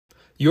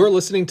You're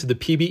listening to the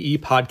PBE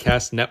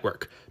Podcast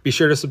Network. Be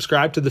sure to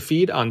subscribe to the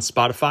feed on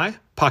Spotify,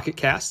 Pocket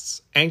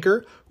Casts,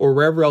 Anchor, or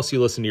wherever else you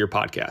listen to your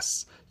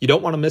podcasts. You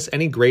don't want to miss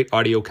any great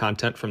audio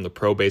content from the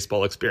pro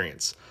baseball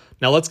experience.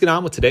 Now let's get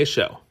on with today's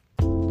show.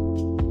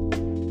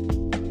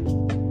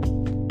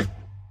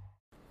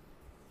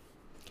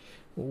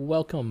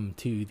 Welcome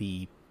to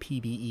the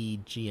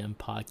PBE GM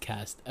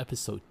Podcast,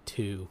 Episode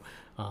 2.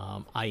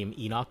 I am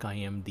Enoch. I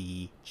am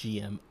the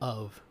GM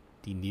of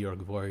the New York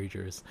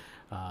Voyagers.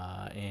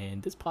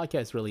 And this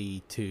podcast is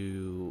really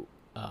to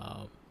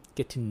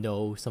get to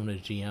know some of the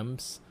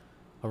GMs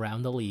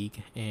around the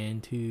league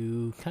and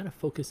to kind of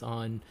focus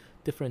on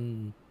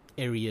different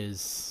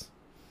areas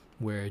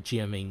where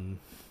GMing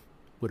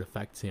would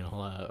affect.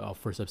 Our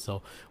first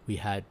episode, we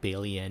had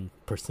Bailey and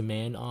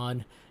Persiman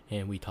on,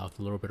 and we talked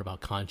a little bit about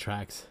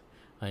contracts.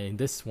 In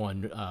this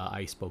one,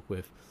 I spoke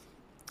with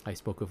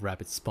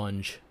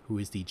Rabidsponge, who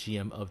is the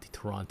GM of the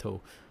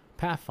Toronto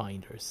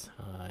Pathfinders,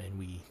 and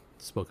we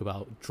spoke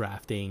about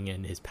drafting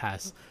and his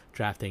past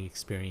drafting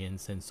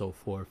experience and so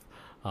forth.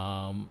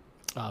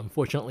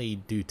 Unfortunately,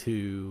 due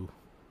to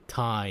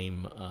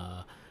time,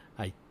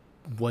 I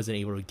wasn't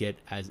able to get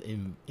as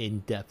in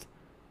depth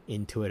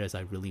into it as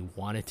I really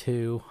wanted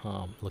to.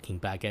 Looking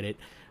back at it,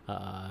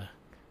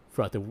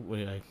 throughout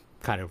the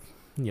kind of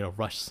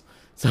rushed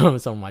some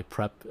of my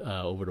prep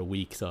over the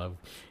week. So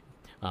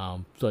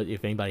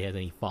if anybody has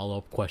any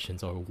follow-up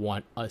questions or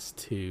want us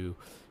to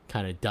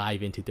kind of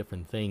dive into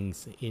different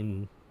things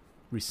in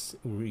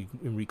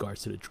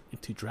regards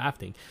to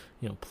drafting,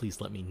 please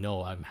let me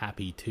know. I'm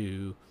happy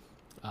to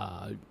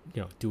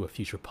do a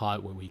future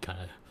pod where we kind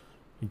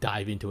of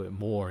dive into it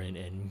more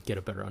and get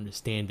a better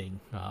understanding,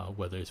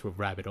 whether it's with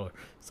Rabbit or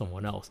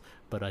someone else.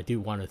 But I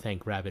do want to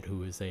thank Rabbit,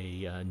 who is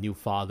a new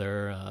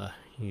father,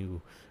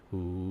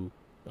 who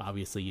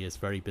obviously is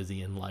very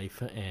busy in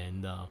life,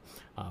 and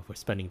for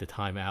spending the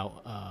time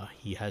out.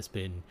 He has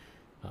been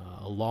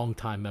a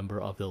long-time member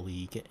of the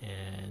league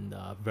and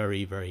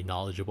very, very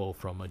knowledgeable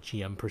from a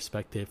GM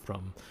perspective,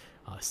 from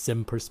a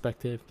sim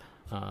perspective,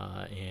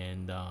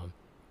 and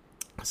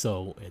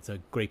so it's a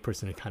great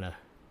person to kind of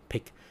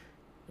pick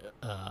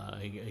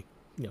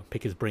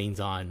his brains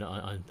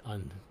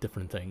on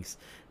different things.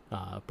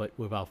 But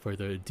without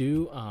further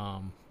ado,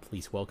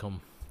 please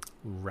welcome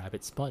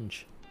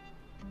Rabidsponge.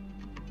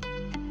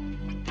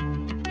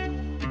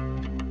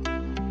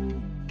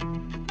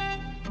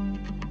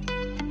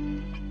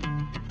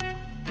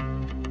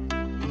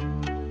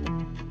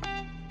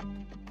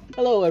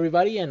 Hello,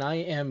 everybody, and I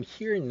am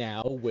here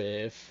now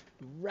with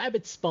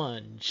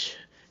Rabidsponge,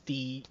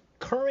 the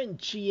current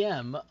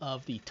GM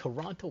of the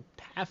Toronto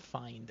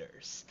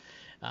Pathfinders.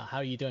 How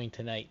are you doing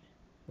tonight,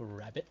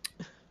 Rabbit?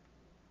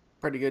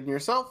 Pretty good. And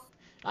yourself?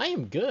 I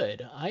am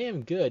good.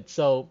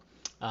 So,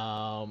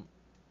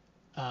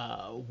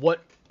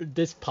 what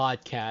this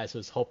podcast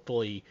was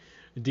hopefully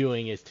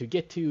doing is to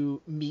get to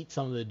meet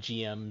some of the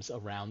GMs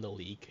around the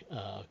league,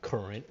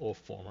 current or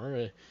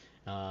former,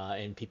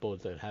 and people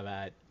that have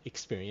had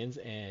experience.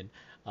 And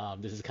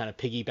this is kind of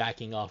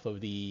piggybacking off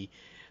of the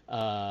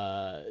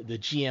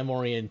GM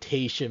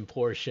orientation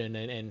portion,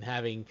 and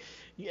having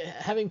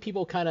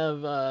people kind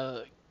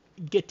of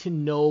get to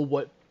know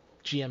what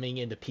GMing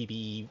in the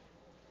PBE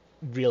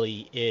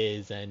really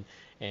is, and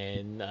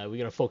we're going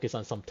to focus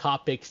on some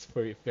topics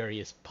for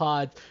various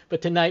pods.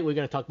 But tonight we're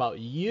going to talk about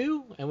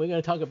you, and we're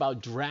going to talk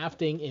about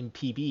drafting in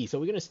PBE. So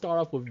we're going to start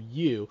off with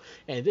you,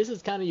 and this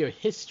is kind of your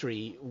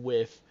history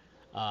with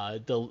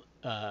the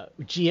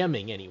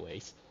GMing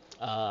anyways.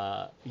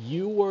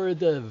 You were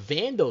the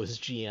Vandals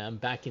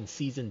GM back in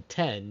season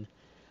 10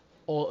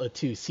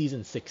 to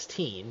season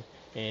 16,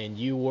 and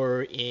you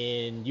were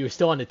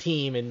still on the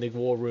team in the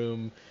war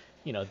room,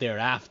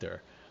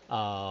 thereafter.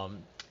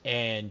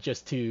 And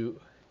just to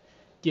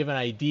give an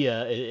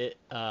idea,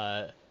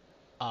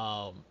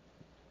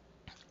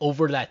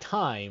 over that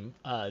time,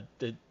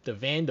 the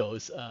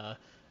Vandals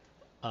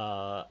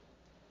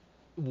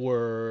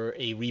were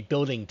a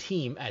rebuilding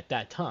team at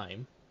that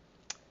time,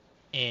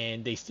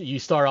 and you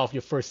start off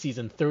your first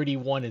season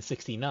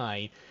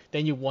 31-69.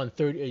 Then you won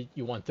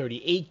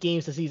 38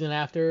 games the season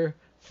after,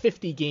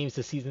 50 games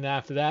the season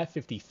after that,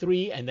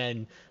 53, and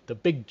then the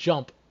big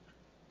jump,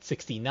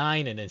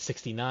 69, and then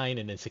 69,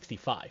 and then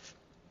 65,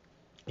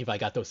 if I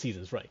got those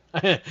seasons right.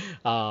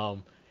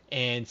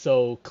 And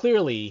so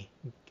clearly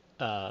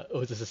it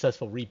was a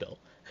successful rebuild,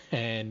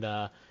 and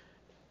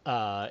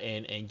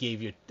gave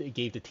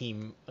the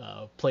team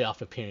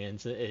playoff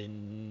appearance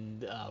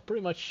in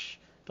pretty much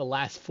the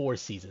last 4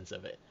 seasons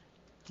of it.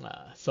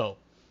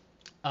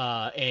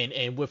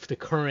 And with the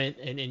current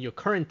and in your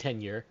current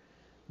tenure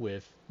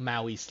with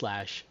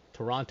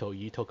Maui/Toronto,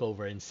 you took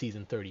over in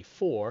season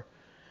 34,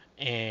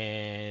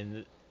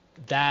 and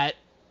that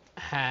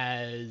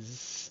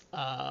has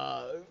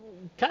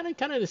kind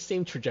of the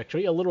same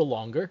trajectory, a little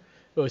longer.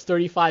 It was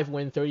 35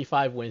 wins,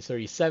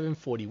 37,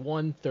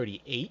 41,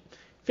 38,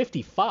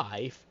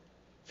 55,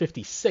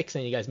 56,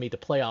 and you guys made the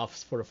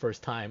playoffs for the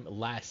first time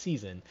last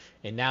season.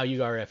 And now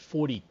you are at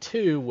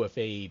 42 with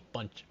a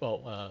bunch,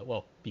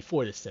 well,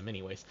 before this sim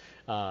anyways,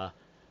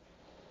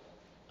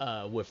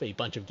 with a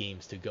bunch of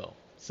games to go.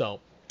 So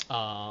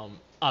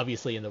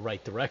obviously in the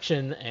right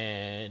direction,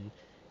 and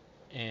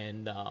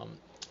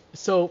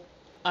so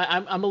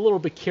I'm a little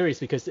bit curious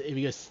because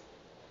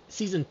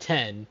season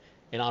 10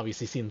 and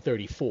obviously season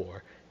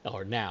 34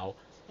 or now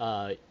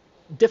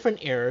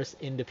different eras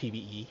in the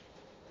PBE.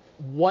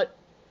 What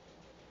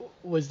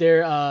was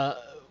there?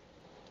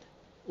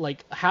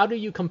 Like, how do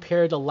you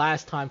compare the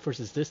last time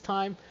versus this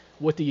time?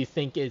 What do you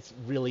think is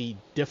really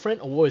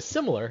different or was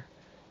similar,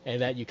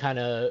 and that you kind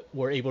of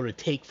were able to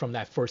take from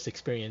that first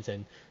experience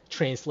and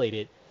translate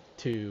it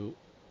to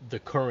the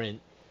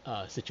current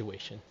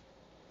situation?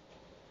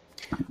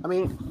 I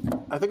mean,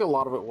 I think a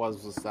lot of it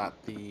was that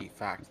the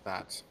fact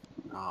that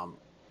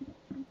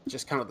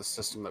just kind of the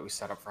system that we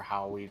set up for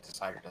how we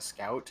decided to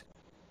scout.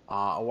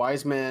 A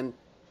wise man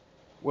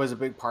was a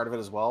big part of it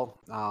as well.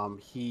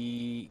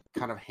 He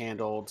kind of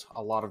handled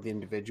a lot of the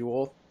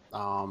individual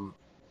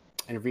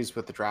interviews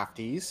with the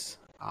draftees.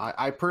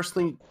 I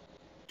personally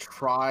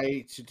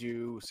try to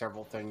do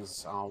several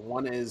things.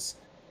 One is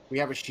we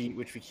have a sheet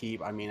which we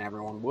keep. I mean,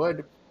 everyone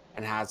would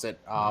and has it.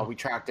 We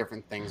track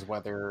different things,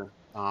 whether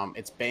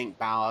it's bank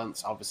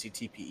balance, obviously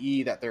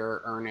TPE that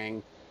they're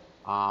earning.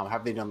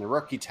 Have they done the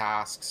rookie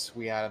tasks?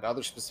 We had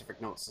other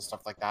specific notes and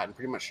stuff like that, and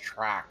pretty much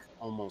track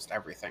almost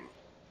everything.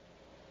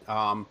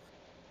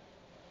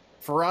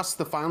 For us,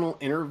 the final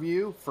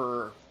interview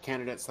for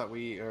candidates that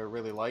we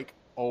really like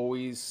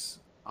always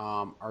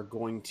are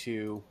going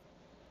to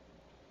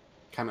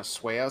kind of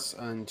sway us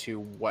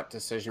into what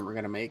decision we're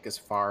going to make as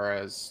far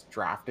as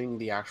drafting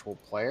the actual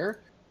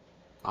player.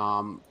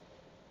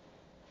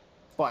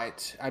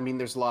 But I mean,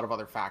 there's a lot of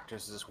other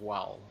factors as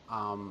well.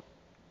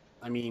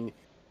 I mean,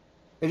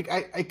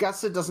 I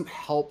guess it doesn't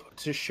help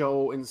to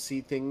show and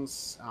see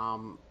things.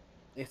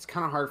 It's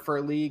kind of hard for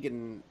a league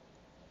and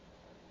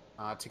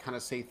to kind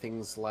of say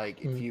things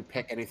like, if you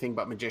pick anything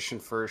but magician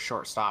for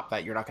shortstop,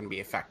 that you're not going to be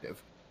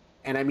effective.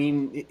 And I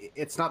mean,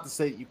 it's not to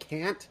say that you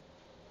can't,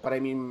 but I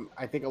mean,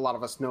 I think a lot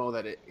of us know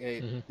that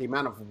the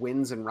amount of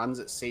wins and runs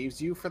it saves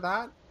you for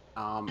that,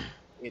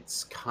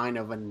 it's kind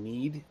of a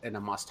need and a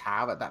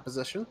must-have at that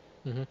position.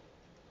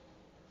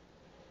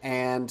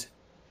 And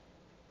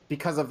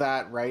because of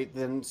that, right,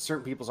 then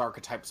certain people's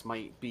archetypes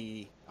might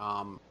be,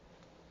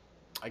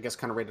 I guess,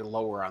 kind of rated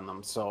lower on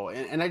them. So,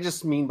 and I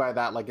just mean by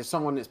that, like if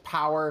someone is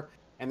power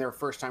and they're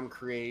first time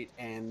create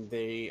and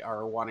they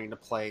are wanting to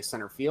play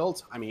center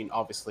field, I mean,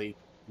 obviously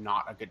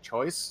not a good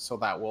choice. So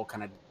that will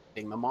kind of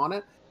ding them on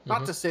it.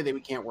 Not to say that we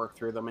can't work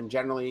through them. And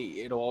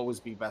generally it'll always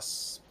be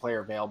best player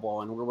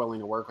available and we're willing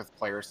to work with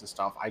players and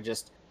stuff.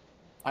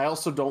 I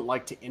also don't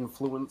like to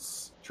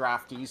influence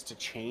draftees to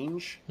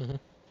change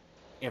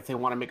if they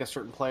want to make a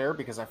certain player,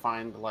 because I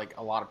find like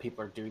a lot of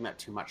people are doing that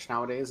too much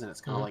nowadays, and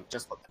it's kind of like,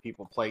 just let the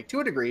people play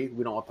to a degree.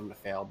 We don't want them to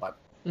fail, but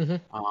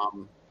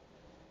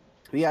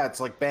yeah, it's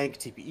like bank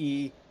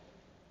TPE,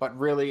 but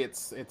really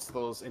it's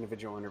those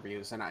individual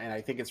interviews, and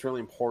I think it's really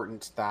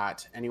important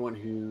that anyone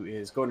who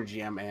is going to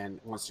GM and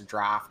wants to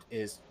draft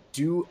is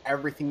do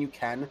everything you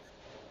can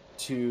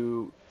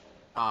to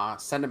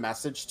send a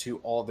message to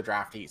all the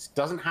draftees.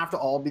 Doesn't have to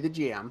all be the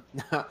GM.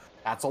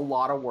 That's a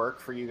lot of work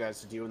for you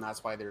guys to do, and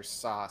that's why there's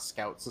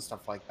scouts and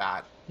stuff like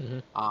that.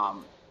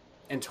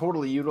 And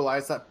totally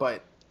utilize that.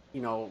 But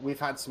you know, we've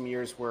had some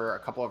years where a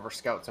couple of our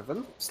scouts have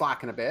been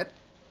slacking a bit,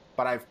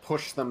 but I've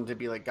pushed them to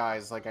be like,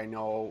 guys, like, I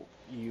know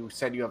you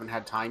said you haven't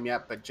had time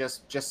yet, but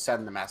just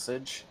send the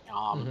message,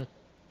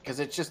 because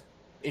it's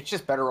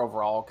just better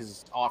overall.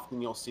 Because often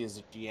you'll see as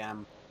a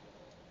GM,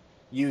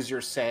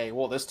 users say,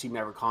 well, this team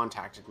never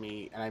contacted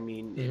me, and I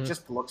mean, it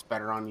just looks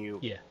better on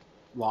you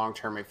long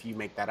term if you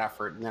make that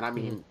effort. And then, I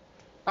mean,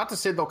 not to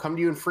say they'll come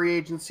to you in free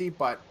agency,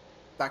 but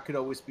that could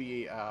always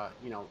be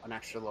you know, an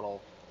extra little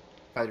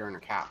feather in a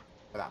cap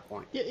at that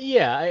point.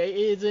 Yeah, it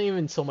isn't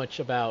even so much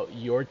about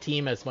your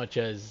team as much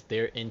as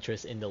their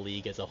interest in the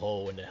league as a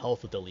whole and the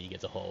health of the league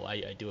as a whole.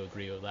 I do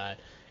agree with that,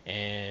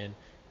 and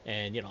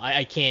you know,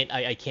 I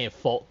can't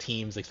fault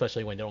teams,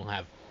 especially when they don't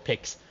have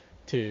picks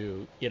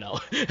to, you know,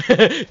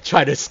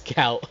 try to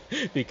scout,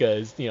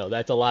 because, you know,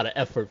 that's a lot of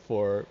effort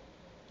for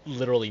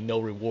literally no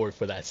reward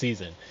for that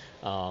season.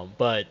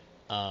 But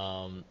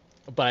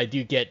I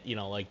do get, you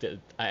know, like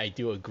I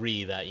do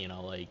agree that, you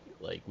know,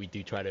 like we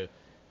do try to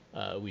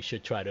we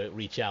should try to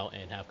reach out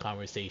and have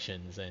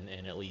conversations and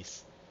at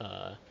least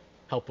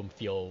help them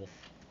feel,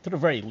 to the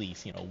very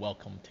least, you know,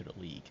 welcome to the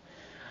league.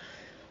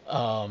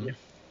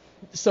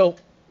 So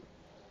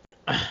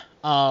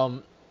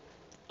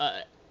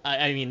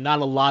I mean, not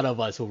a lot of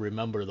us will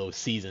remember those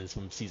seasons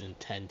from season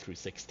 10 through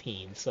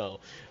 16.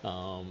 So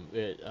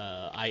it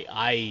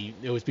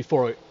was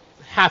before,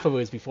 half of it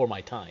was before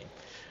my time,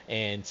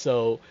 and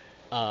so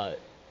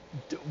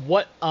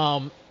what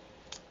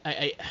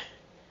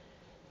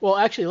well,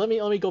 actually, let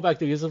me go back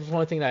to this. This is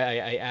one thing that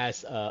I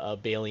asked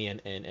Bailey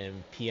and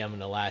PM in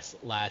the last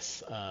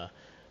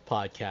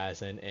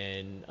podcast,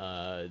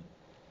 and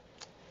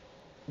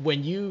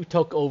when you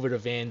took over the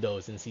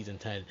Vandos in season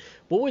 10,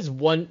 was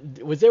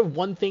there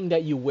one thing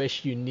that you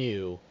wish you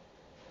knew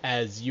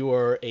as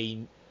you're a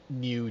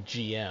new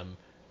GM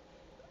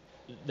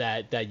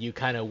that you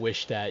kind of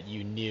wish that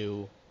you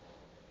knew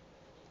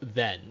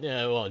then,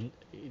 well,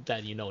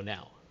 that you know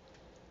now?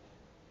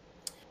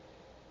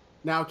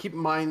 Now, keep in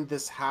mind,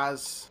 this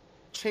has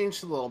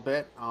changed a little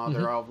bit. Mm-hmm.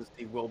 There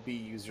obviously will be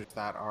users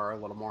that are a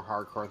little more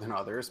hardcore than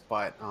others,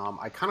 but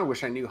I kind of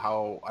wish I knew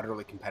how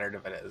utterly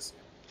competitive it is.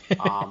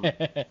 Um,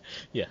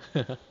 Yeah.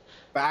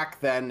 Back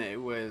then,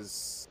 it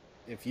was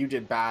if you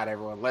did bad,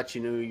 everyone let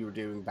you know you were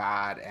doing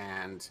bad,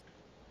 and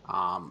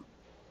um,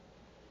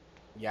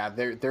 yeah,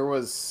 there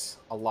was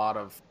a lot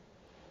of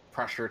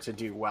pressure to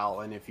do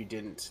well, and if you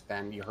didn't,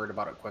 then you heard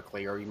about it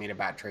quickly, or you made a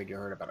bad trade, you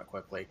heard about it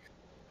quickly.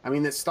 I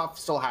mean, this stuff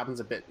still happens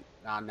a bit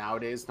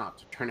nowadays. Not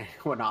to turn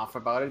anyone off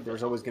about it.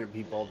 There's always going to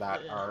be people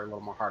that are a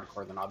little more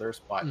hardcore than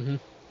others, but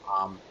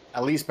Mm-hmm.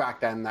 at least back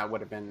then, that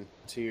would have been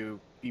to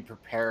be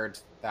prepared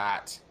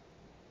that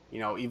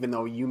even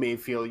though you may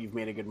feel you've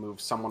made a good move,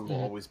 someone will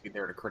Mm-hmm. always be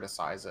there to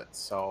criticize it.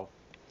 So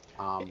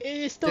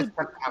It's just still,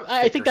 kind of have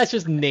I thick think or that's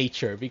just skin.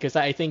 nature, because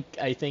I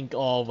think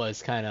all of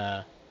us kind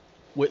of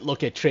would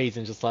look at trades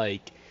and just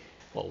like,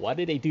 well, why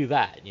did they do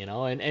that? And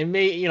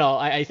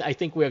I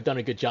think we have done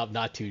a good job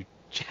not to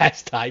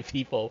chastise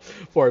people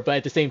for it, but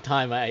at the same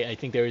time, I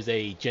think there is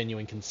a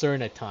genuine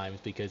concern at times,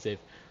 because if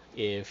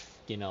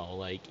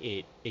like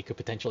it could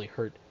potentially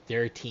hurt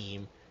their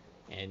team,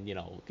 and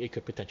it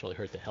could potentially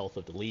hurt the health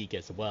of the league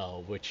as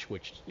well, which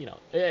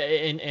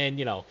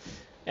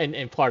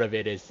and part of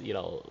it is,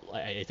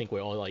 I think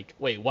we're all like,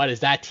 wait, why does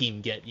that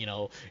team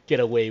get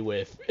away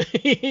with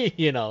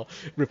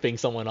ripping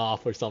someone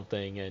off or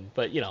something?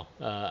 But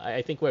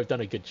I think we've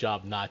done a good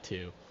job not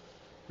to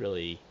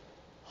really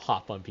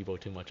hop on people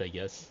too much, I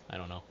guess. I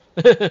don't know.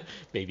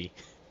 Maybe.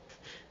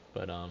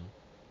 But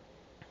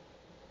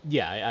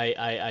yeah,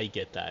 I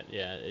get that.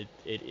 Yeah,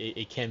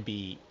 it can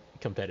be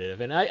competitive,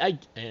 and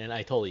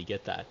I totally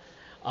get that.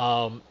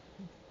 Um,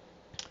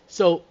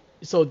 so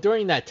so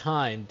during that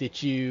time,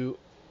 did you,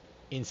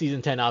 in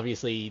season 10,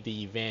 obviously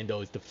the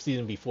Vandals, the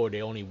season before,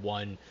 they only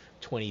won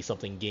 20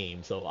 something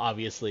games, so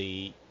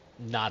obviously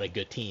not a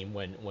good team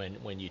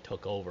when you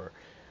took over.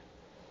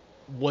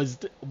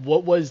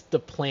 What was the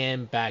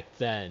plan back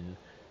then,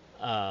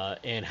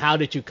 and how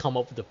did you come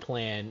up with the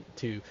plan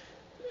to,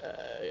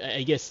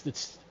 I guess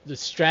it's the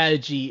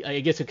strategy. I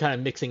guess we're kind of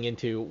mixing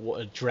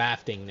into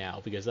drafting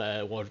now, because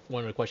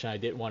one of the questions I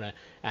did want to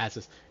ask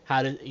is,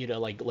 how do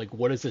like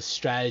what is the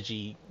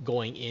strategy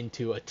going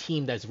into a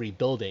team that's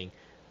rebuilding?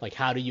 Like,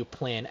 how do you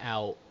plan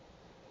out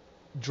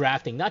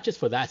drafting, not just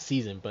for that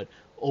season, but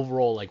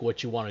overall, like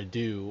what you want to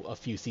do a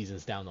few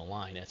seasons down the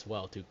line as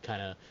well, to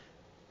kind of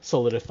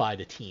solidify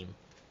the team?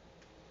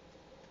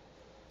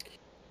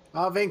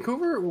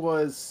 Vancouver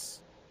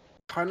was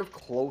kind of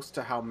close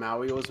to how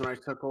Maui was when I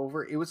took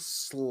over. It was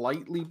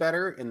slightly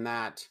better in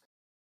that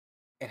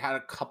it had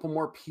a couple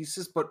more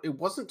pieces, but it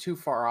wasn't too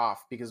far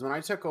off because when I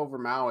took over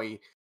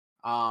Maui,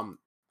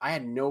 I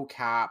had no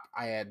cap.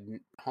 I had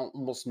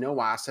almost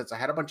no assets. I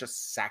had a bunch of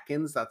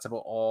seconds. That's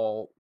about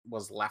all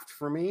was left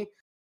for me.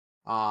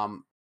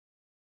 Um,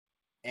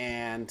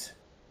 and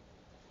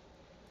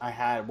I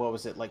had, what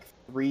was it, like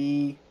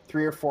three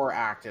or four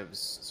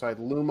actives. So I had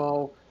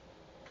Lumo,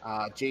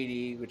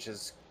 JD, which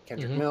is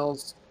Kendrick Mm-hmm.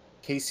 Mills,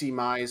 Casey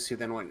Mize, who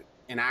then went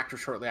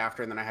inactive shortly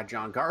after, and then I had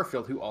John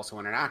Garfield, who also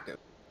went inactive.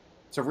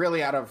 So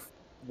really, out of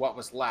what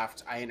was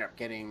left, I ended up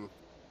getting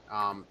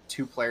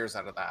two players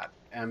out of that.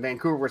 And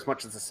Vancouver was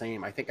much as the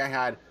same. I think I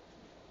had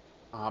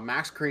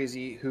Max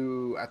Crazy,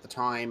 who at the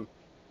time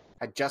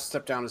had just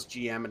stepped down as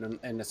GM,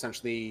 and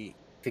essentially,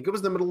 I think it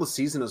was the middle of the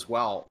season as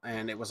well,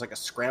 and it was like a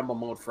scramble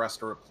mode for us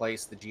to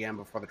replace the GM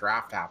before the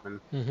draft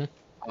happened.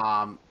 Mm-hmm.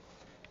 Um,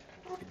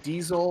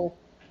 Diesel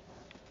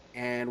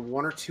and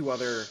one or two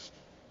other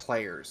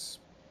players.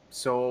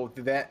 So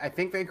that I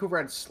think Vancouver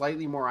had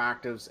slightly more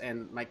actives,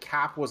 and my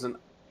cap was a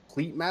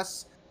complete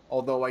mess.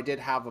 Although I did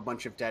have a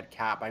bunch of dead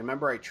cap. I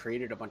remember I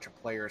traded a bunch of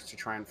players to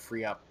try and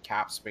free up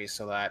cap space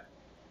so that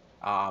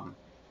um,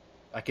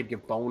 I could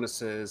give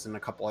bonuses and a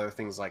couple other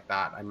things like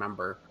that. I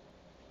remember,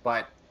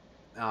 but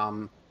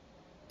um,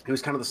 it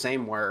was kind of the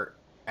same where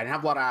I didn't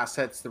have a lot of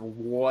assets. There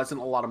wasn't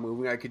a lot of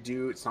moving I could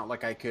do. It's not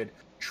like I could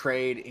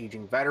trade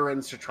aging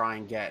veterans to try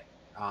and get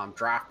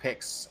draft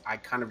picks. I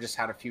kind of just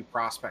had a few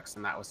prospects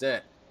and that was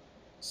it.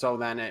 So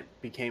then it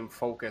became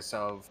focus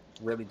of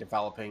really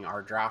developing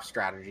our draft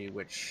strategy,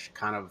 which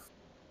kind of,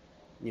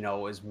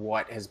 is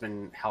what has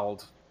been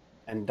held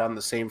and done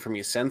the same for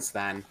me since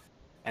then.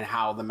 And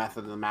how the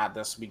method of the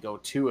madness we go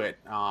to it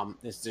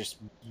is just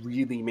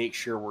really make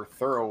sure we're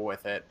thorough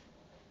with it.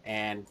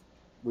 And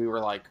we were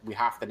like, we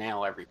have to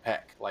nail every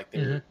pick. Like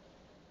Mm-hmm.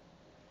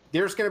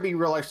 there's going to be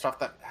real life stuff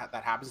that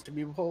happens to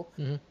people,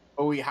 Mm-hmm.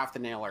 but we have to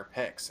nail our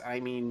picks. I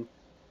mean,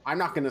 I'm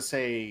not going to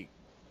say,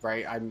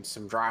 right, I'm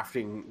some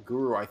drafting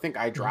guru. I think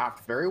I Mm-hmm.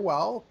 draft very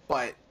well,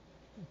 but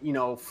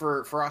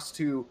for us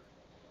to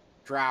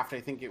draft, I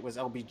think it was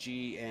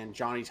LBG and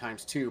Johnny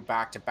times two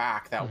back to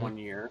back that Mm-hmm. one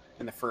year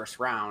in the first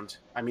round.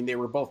 I mean, they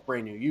were both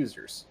brand new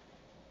users.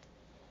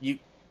 You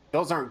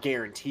Those aren't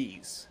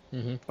guarantees,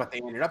 Mm-hmm. but they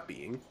ended up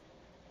being.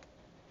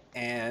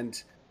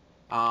 And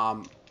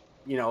um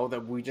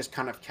that we just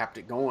kind of kept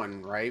it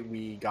going, right?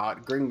 We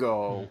got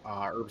Gringo,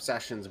 Herb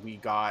Sessions, we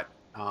got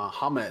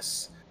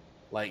Hummus.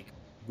 Like,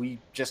 we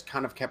just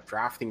kind of kept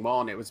drafting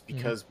well, and it was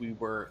because we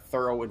were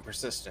thorough and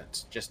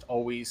persistent. Just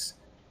always,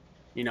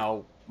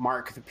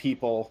 mark the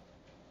people.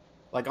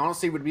 Like,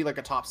 honestly, it would be like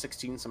a top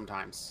 16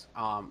 sometimes.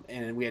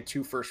 And we had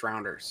 2 first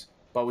rounders,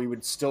 but we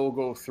would still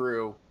go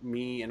through,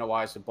 me and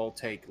Awise would both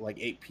take like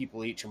 8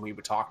 people each, and we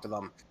would talk to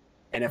them.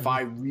 And if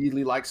I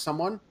really liked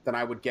someone, then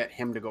I would get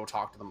him to go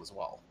talk to them as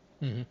well.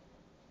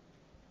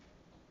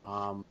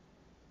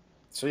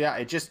 So yeah,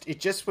 it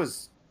just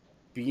was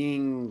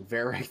being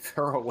very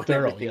thorough with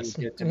everything we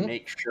did to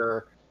make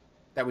sure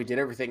that we did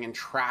everything and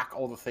track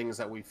all the things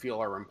that we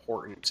feel are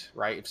important,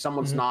 right? If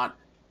someone's not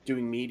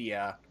doing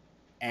media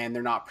and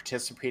they're not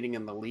participating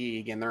in the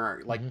league and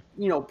they're like,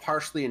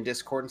 partially in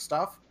Discord and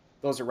stuff,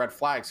 those are red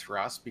flags for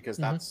us, because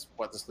that's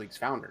what this league's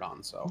founded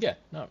on. So yeah,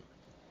 no,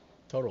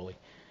 totally.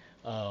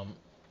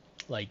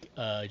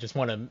 I just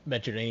want to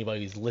mention to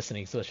anybody who's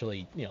listening,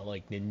 especially,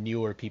 like the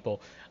newer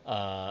people,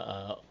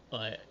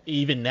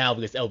 even now,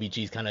 because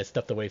LBG's kind of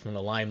stepped away from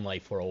the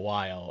limelight for a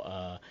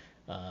while,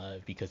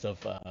 because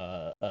of,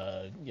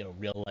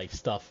 real life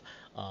stuff.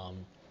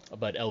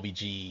 But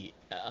LBG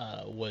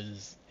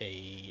was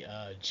a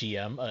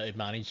GM, a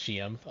managed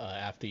GM,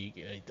 after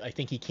I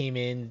think he came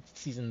in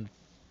season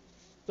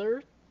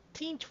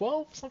 13,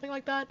 12, something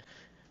like that,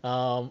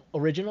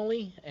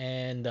 originally.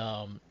 And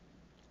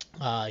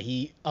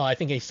I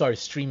think he started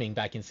streaming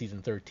back in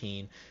season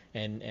 13,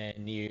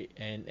 and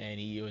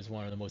he was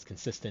one of the most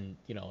consistent,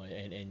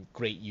 and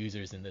great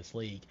users in this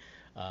league.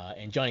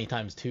 And Johnny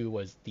Times 2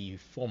 was the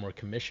former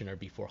commissioner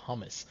before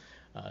Hummus.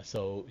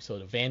 So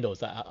the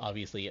Vandals,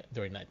 obviously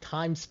during that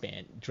time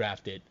span,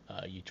 drafted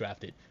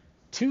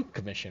 2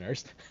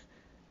 commissioners,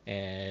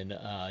 and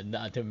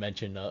not to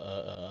mention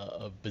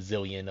a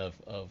bazillion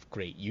of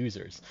great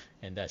users.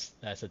 And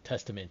that's a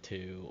testament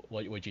to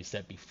what you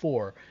said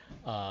before,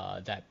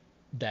 that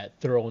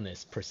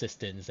thoroughness,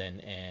 persistence,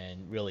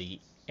 and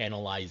really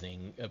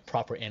analyzing,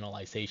 proper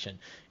analyzation,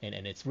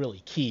 and it's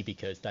really key,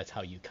 because that's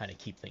how you kind of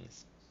keep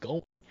things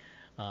going.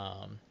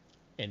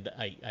 And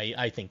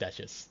I think that's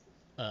just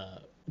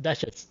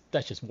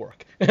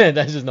work.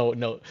 That's just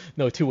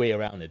no two way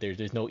around it.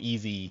 There's no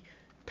easy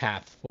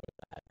path for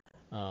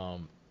that.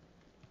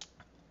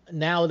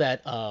 Now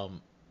that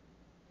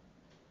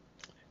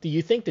do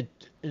you think that,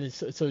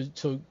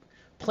 so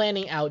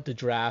planning out the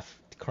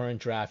draft, current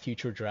draft,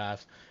 future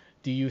drafts,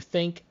 do you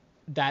think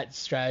that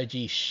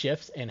strategy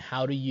shifts? And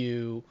how do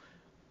you,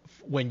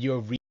 when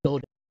you're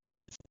rebuilding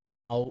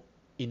out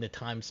in the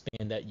time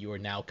span that you are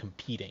now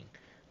competing,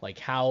 like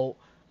how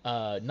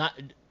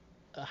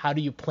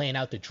do you plan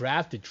out the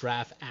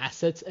draft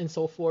assets and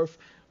so forth?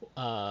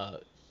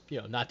 Not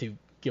to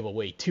give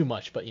away too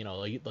much, but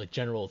like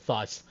general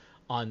thoughts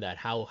on that.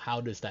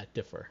 How does that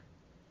differ?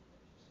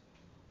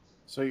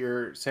 So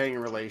you're saying in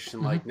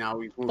relation, like, now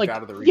we've moved Like,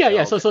 out of the rebuild.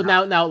 Yeah. So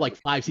now like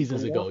 5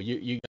 seasons ago,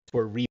 you guys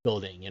were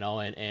rebuilding,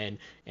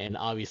 and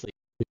obviously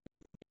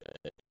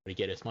to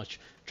get as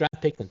much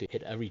draft picks and to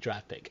hit every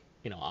draft pick.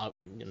 Not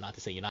to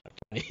say you're not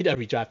going to hit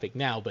every draft pick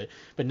now, but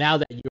now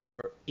that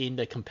you're in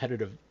the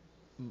competitive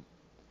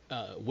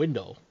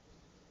window,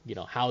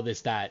 how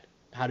does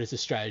the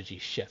strategy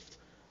shift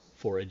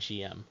for a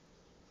GM?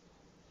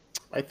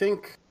 I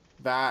think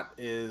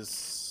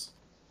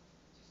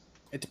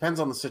it depends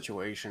on the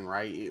situation,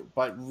 right?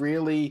 But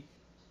really,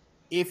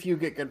 if you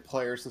get good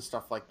players and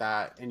stuff like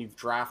that, and you've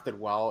drafted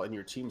well and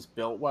your team's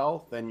built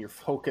well, then your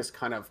focus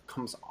kind of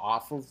comes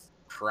off of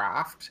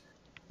draft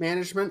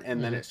management,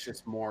 and then it's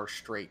just more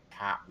straight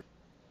cap.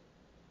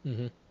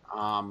 Then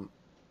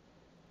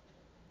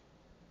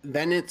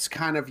it's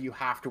kind of, you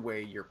have to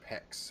weigh your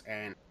picks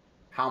and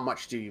how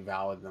much do you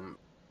value them.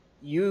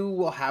 You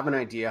will have an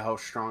idea how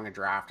strong a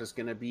draft is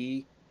going to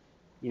be,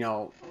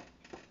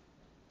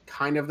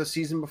 kind of the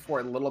season before,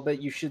 a little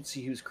bit. You should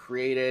see who's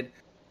created.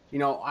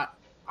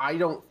 I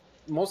don't,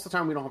 most of the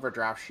time we don't have our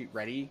draft sheet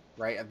ready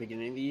right at the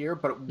beginning of the year,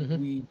 but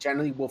we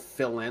generally will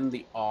fill in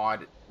the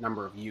odd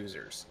number of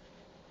users.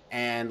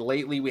 And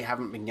lately we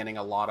haven't been getting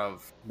a lot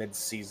of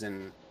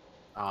mid-season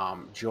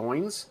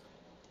joins.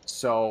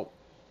 So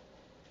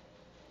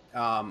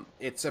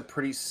it's a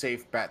pretty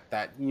safe bet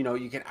that,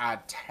 you can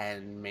add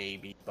 10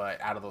 maybe, but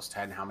out of those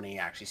 10, how many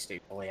actually stay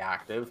fully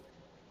active?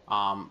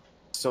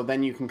 So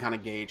then you can kind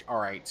of gauge, all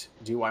right,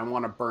 do I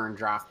want to burn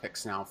draft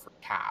picks now for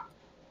cap?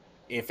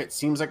 If it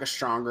seems like a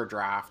stronger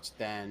draft,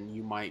 then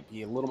you might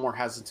be a little more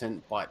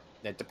hesitant, but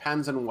it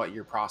depends on what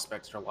your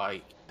prospects are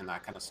like and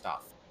that kind of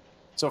stuff.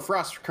 So for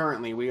us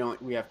currently, we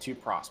have 2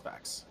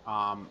 prospects.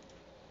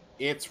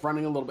 It's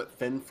running a little bit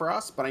thin for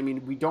us, but I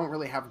mean, we don't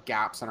really have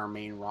gaps on our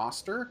main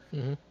roster.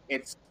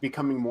 It's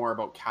becoming more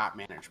about cap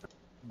management.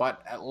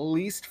 But at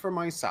least for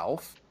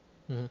myself,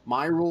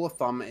 my rule of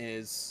thumb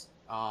is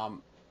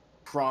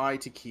try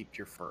to keep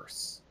your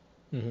firsts.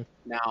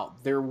 Now,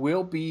 there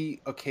will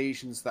be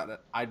occasions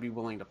that I'd be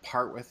willing to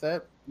part with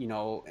it.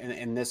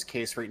 In this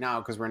case right now,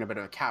 because we're in a bit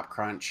of a cap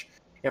crunch,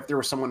 if there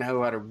was someone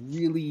who had a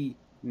really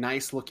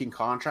nice looking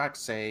contract,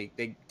 say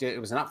it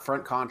was an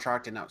upfront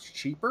contract and now it's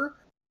cheaper,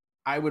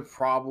 I would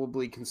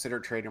probably consider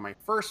trading my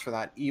first for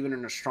that, even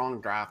in a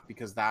strong draft,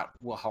 because that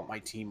will help my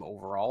team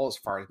overall as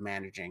far as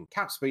managing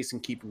cap space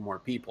and keeping more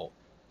people.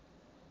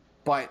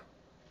 But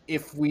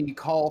if we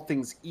call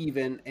things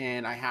even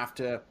and I have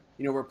to,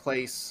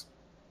 replace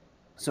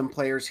some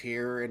players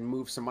here and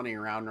move some money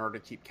around in order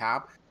to keep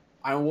cap,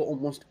 I will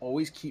almost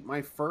always keep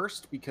my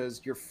first,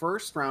 because your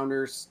first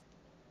rounders,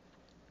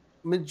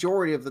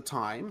 majority of the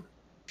time,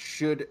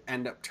 should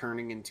end up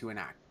turning into an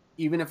active,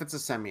 even if it's a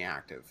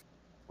semi-active,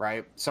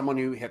 right? Someone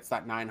who hits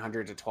that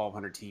 900 to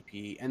 1200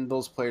 TP, and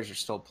those players are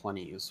still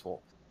plenty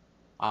useful.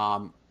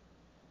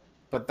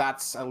 But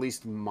that's at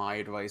least my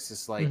advice,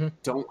 is like,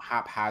 don't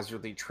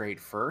haphazardly trade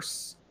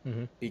first,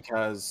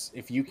 because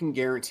if you can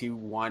guarantee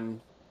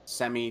one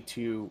semi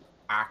to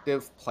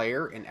active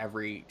player in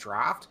every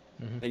draft,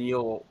 then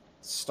you'll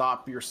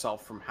stop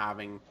yourself from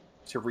having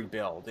to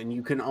rebuild. And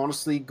you can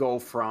honestly go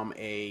from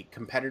a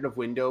competitive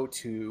window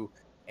to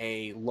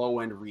a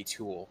low-end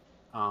retool.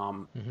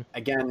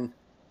 Again,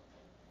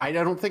 I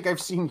don't think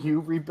I've seen you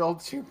rebuild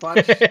too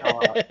much.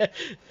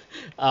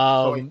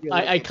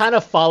 I kind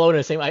of follow in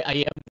the same. I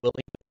am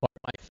willing to part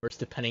my first,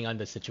 depending on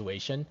the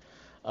situation.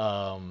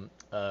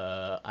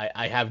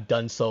 I have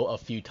done so a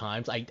few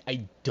times.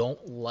 I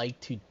don't like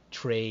to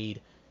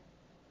trade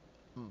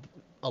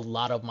a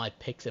lot of my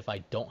picks if I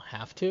don't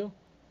have to.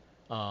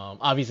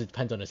 Obviously, it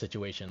depends on the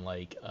situation.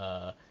 Like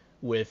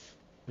with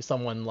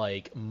someone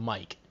like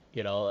Mike,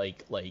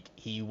 like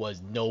he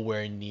was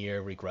nowhere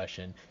near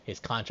regression. His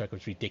contract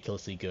was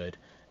ridiculously good,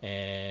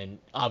 and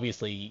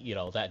obviously,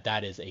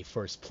 that is a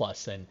first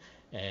plus, and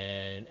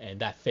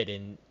that fit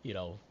in,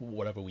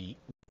 whatever we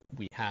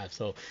have.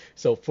 So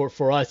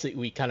for us,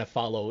 we kind of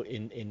follow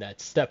in that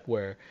step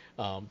where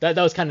that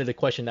was kind of the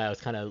question that I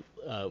was kind of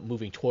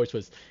moving towards,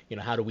 was,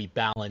 how do we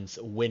balance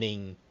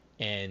winning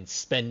and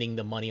spending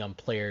the money on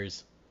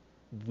players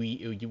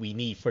we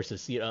need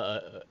versus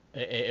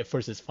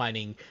versus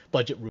finding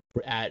budget room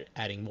for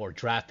adding more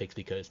draft picks,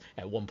 because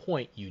at one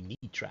point you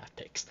need draft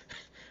picks,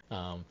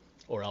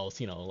 or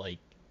else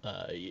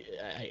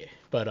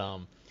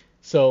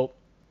so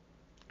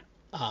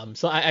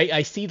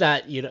I see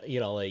that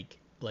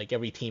like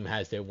every team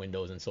has their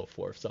windows and so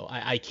forth. So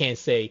I can't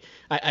say,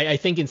 I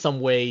think in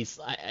some ways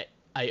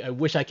I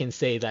wish I can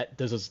say that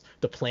this was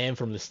the plan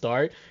from the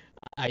start.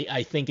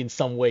 I think in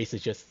some ways it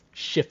just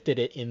shifted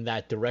it in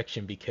that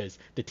direction because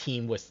the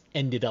team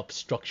ended up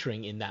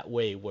structuring in that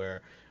way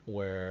where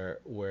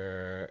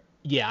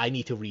yeah, I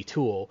need to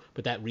retool,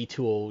 but that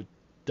retool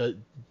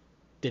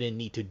didn't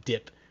need to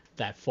dip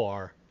that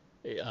far.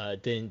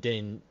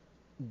 Didn't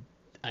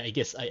I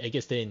guess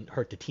didn't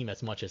hurt the team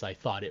as much as I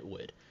thought it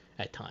would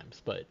at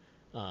times. But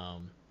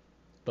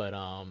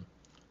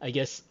I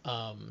guess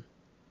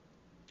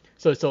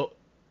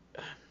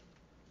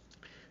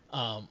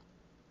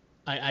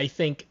I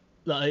think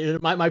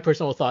my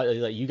personal thought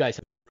is that you guys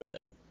have,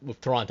 with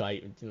Toronto,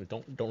 I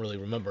don't really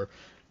remember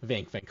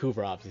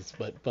Vancouver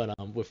obviously, but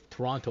with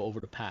Toronto over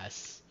the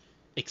past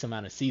X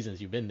amount of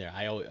seasons you've been there,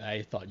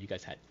 I thought you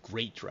guys had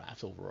great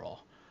drafts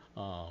overall,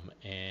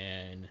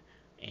 and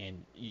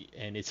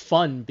it's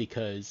fun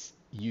because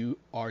you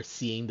are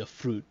seeing the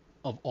fruit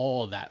of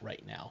all of that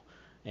right now,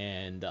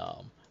 and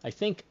I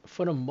think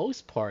for the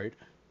most part,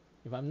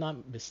 if I'm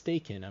not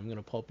mistaken, I'm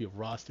gonna pull up your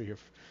roster here.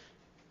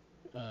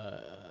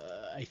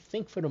 I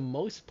think for the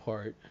most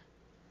part,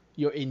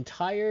 your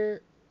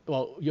entire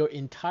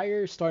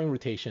starting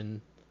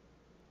rotation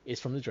is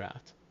from the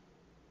draft.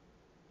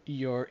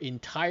 Your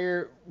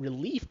entire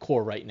relief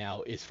core right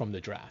now is from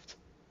the draft.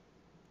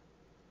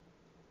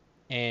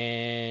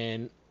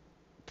 And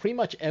pretty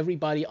much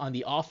everybody on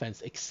the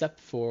offense except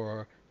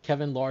for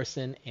Kevin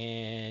Larson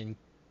and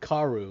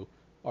Karu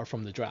are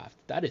from the draft.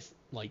 That is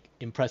like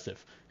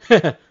impressive.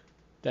 That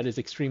is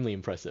extremely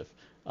impressive.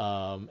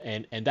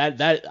 And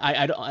that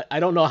I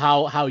don't know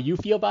how you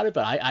feel about it,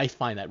 but I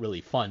find that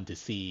really fun to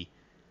see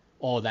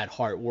all that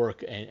hard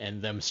work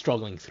and them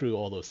struggling through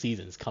all those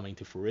seasons coming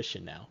to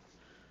fruition now.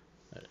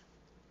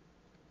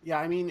 Yeah,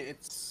 I mean,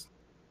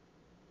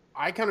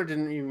 I kind of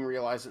didn't even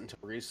realize it until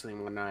recently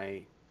when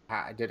I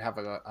did have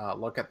a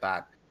look at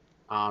that,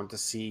 to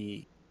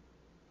see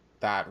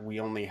that we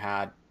only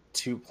had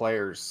 2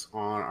 players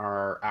on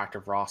our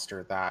active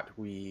roster that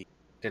we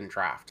didn't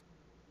draft.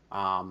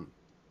 And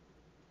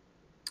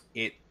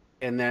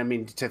then, I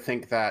mean, to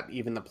think that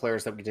even the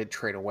players that we did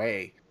trade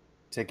away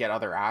to get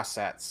other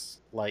assets,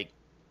 like,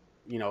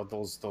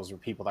 those were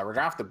people that were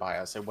drafted by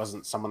us. It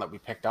wasn't someone that we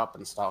picked up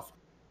and stuff.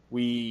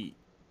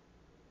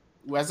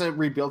 As a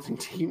rebuilding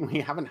team,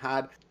 we haven't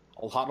had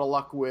a lot of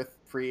luck with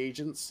free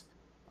agents.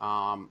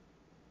 I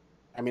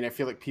mean, I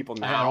feel like people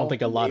now... I don't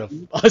think a lot of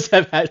us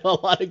have had a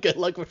lot of good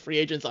luck with free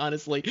agents,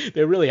 honestly.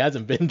 There really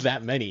hasn't been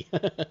that many.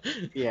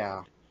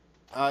 Yeah.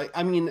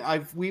 I mean,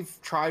 we've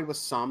tried with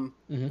some,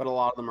 but a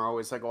lot of them are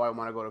always like, "Oh, I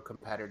want to go to a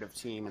competitive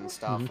team and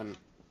stuff." And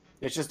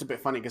it's just a bit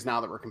funny because now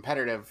that we're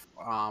competitive,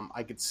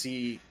 I could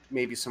see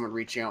maybe someone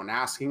reaching out and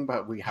asking,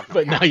 but we have.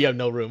 But now you have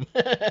no room.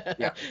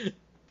 Yeah.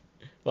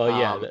 Well,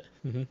 yeah.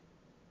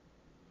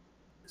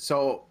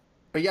 So,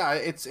 but yeah,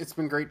 it's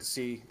been great to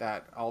see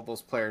that all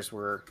those players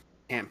were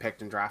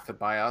handpicked and drafted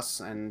by us.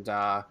 And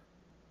I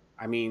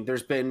mean,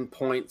 there's been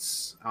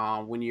points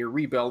when you're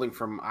rebuilding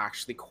from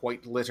actually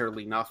quite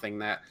literally nothing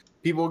that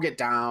people get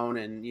down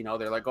and, you know,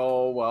 they're like,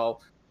 oh,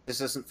 well, this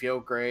doesn't feel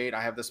great.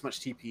 I have this much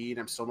TP and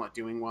I'm still not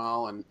doing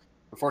well. And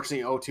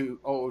unfortunately,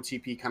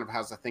 OOTP kind of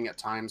has a thing at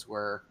times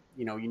where,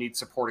 you know, you need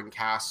supporting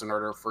cast in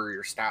order for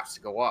your stats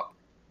to go up.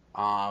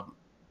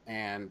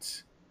 And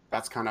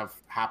that's kind of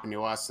happened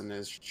to us and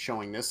is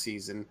showing this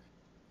season.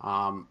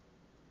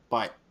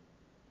 But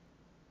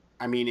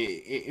I mean,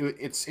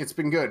 it's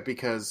been good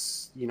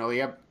because, you know,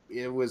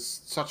 it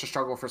was such a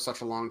struggle for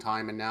such a long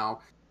time. And now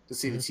to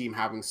see the team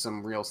having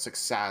some real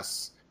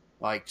success,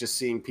 like just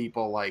seeing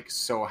people like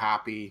so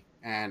happy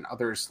and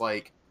others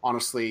like,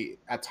 honestly,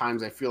 at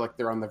times I feel like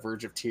they're on the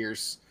verge of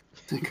tears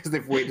because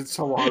they've waited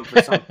so long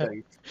for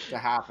something to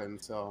happen.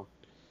 So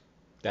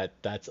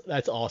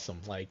That's awesome.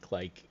 Like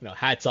you know,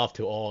 hats off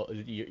to all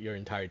your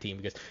entire team,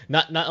 because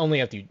not only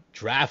have to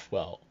draft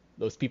well,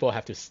 those people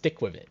have to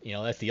stick with it. You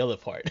know, that's the other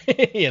part.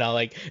 You know,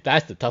 like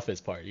that's the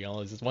toughest part. You know,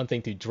 it's just one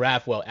thing to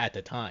draft well at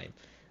the time,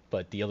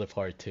 but the other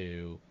part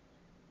to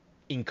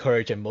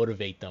encourage and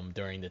motivate them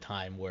during the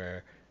time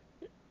where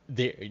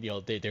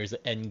there's an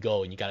end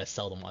goal and you got to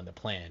sell them on the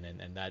plan,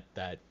 and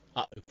that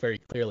very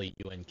clearly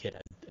you and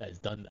Kit has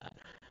done that.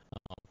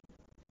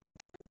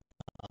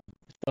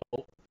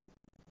 So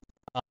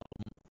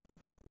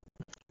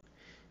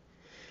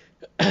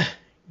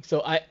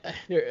so I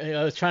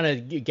was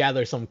trying to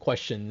gather some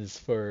questions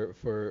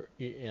for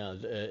you know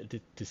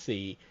to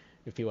see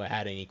if people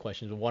had any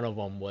questions. One of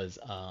them was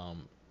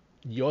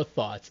your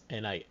thoughts,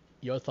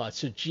 your thoughts.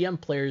 Should GM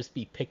players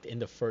be picked in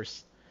the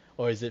first,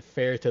 or is it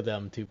fair to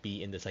them to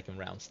be in the second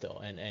round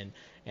still?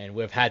 And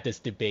we've had this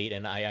debate,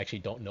 and I actually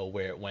don't know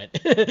where it went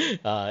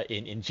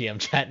in GM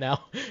chat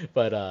now,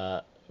 but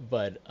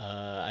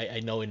I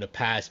know in the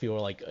past people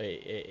were like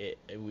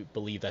we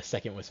believe that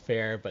second was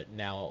fair, but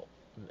now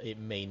it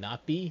may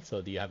not be.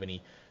 So do you have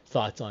any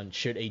thoughts on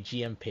should a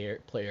GM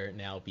player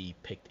now be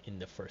picked in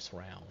the first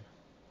round?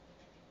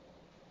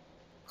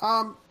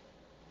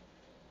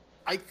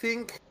 I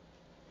think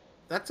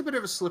that's a bit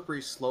of a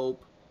slippery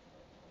slope,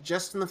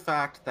 just in the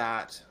fact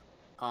that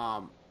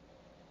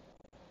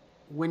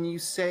when you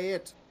say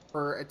it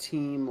for a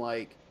team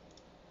like,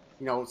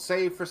 you know,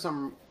 say for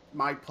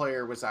my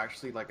player was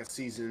actually like a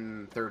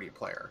season 30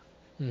 player.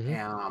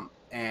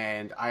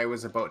 And I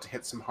was about to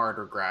hit some hard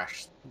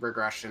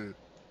regression.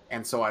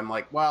 And so I'm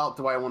like, well,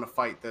 do I want to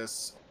fight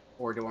this,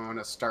 or do I want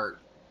to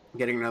start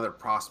getting another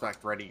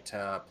prospect ready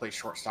to play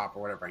shortstop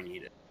or whatever I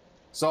needed?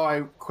 So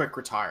I quick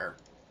retire.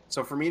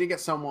 So for me to get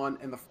someone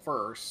in the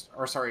first,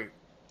 or sorry,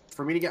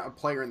 for me to get a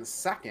player in the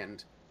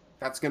second,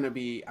 that's going to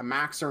be a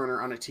max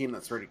earner on a team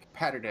that's already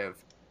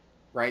competitive,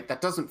 right? That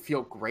doesn't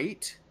feel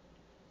great.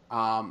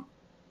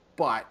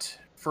 But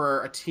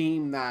for a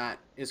team that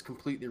is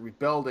completely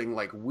rebuilding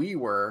like we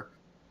were,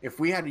 if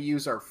we had to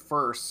use our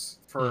first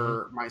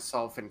for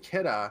myself and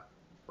Kidda,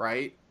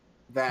 right,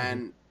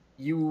 then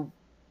you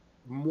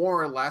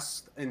more or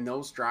less in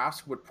those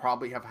drafts would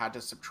probably have had to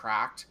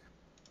subtract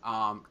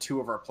two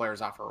of our players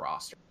off our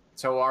roster.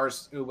 So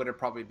ours, it would have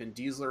probably been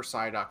Diesel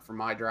Psyduck for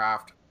my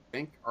draft, I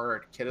think,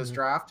 or Kidda's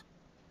draft,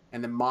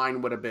 and then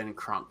mine would have been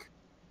Crunk.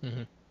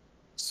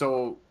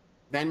 So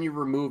then you're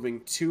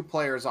removing two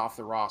players off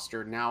the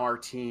roster. Now our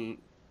team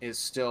is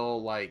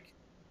still like,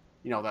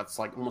 you know, that's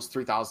like almost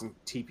 3,000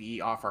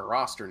 TPE off our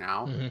roster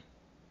now.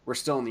 We're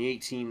still in the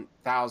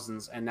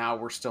 18,000s, and now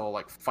we're still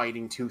like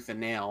fighting tooth and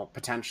nail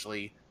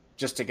potentially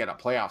just to get a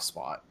playoff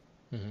spot.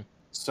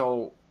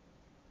 So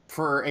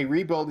for a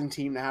rebuilding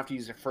team to have to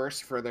use it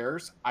first for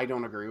theirs, I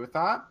don't agree with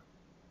that.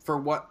 For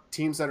what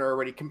teams that are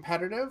already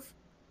competitive,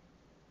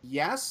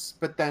 yes,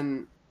 but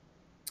then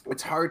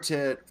it's hard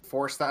to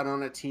force that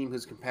on a team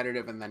who's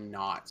competitive and then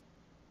not.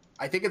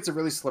 I think it's a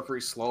really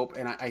slippery slope,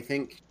 and I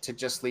think to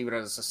just leave it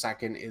as a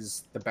second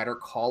is the better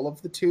call of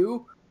the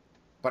two.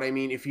 But I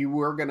mean, if you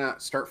were going to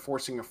start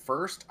forcing a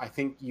first, I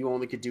think you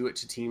only could do it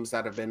to teams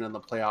that have been in the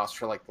playoffs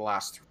for like the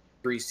last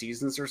 3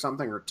 seasons or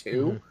something, or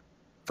 2,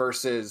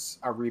 versus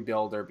a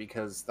rebuilder,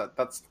 because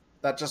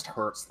that just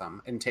hurts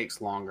them and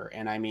takes longer.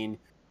 And I mean,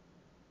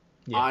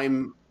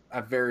 I'm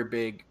a very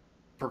big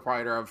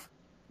proprietor of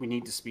we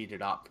need to speed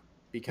it up,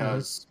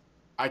 because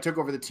I took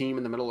over the team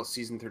in the middle of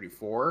season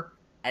 34.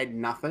 I had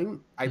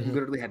nothing. I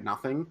literally had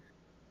nothing.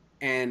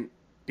 And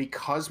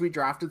because we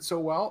drafted so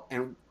well,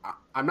 and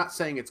I'm not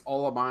saying it's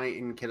all of my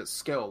and Kidda's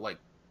skill, like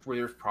where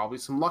there's probably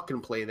some luck in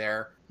play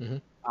there.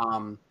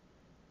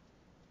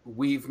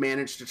 We've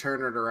managed to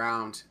turn it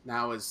around.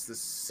 Now is the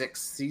 6th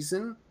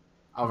season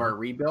of our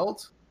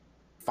rebuild,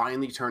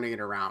 finally turning it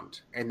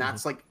around. And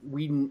that's like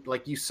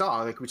you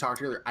saw, like we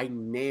talked earlier, I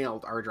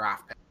nailed our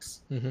draft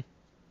picks.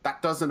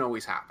 That doesn't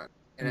always happen.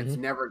 And it's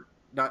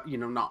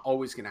not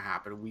always going to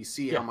happen. We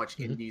see how much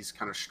indies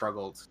kind of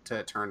struggled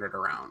to turn it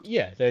around.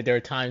 Yeah, there are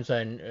times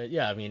when,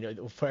 I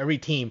mean, for every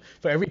team,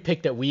 for every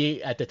pick that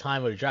we at the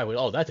time of the draft,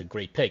 oh, that's a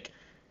great pick.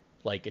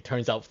 Like it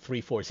turns out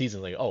 3-4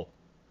 seasons later, oh,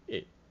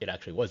 it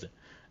actually wasn't.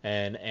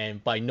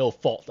 and by no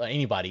fault of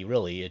anybody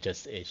really.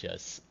 It's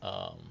just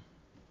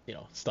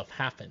stuff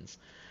happens.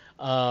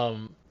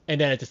 And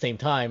then at the same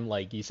time,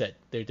 like you said,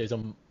 there's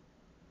a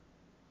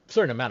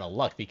certain amount of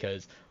luck,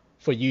 because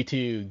for you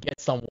to get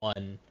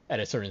someone at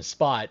a certain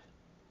spot,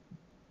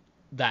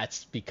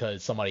 that's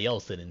because somebody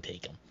else didn't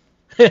take them.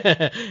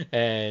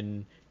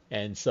 and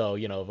so,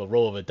 if a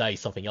roll of a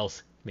dice, something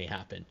else may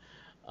happen.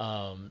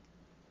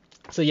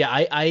 So yeah,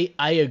 I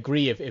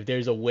agree. If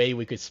there's a way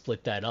we could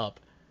split that up,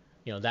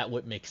 that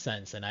would make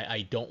sense. And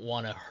I don't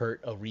want to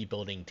hurt a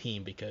rebuilding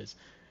team, because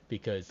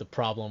the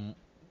problem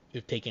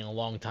with taking a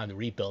long time to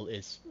rebuild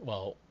is,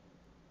 well,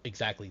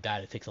 exactly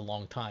that. It takes a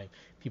long time.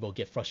 People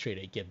get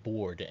frustrated, get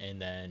bored, and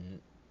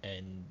then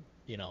and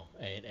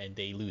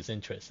they lose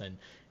interest, and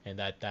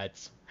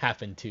that's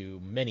happened to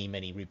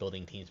many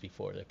rebuilding teams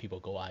before, that people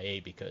go IA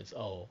because,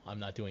 oh, I'm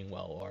not doing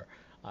well, or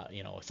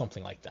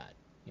something like that,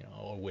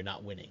 or we're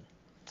not winning.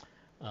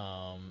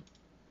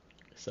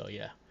 So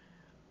yeah.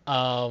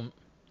 Oh,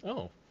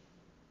 I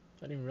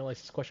didn't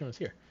realize this question was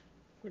here.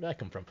 Where did that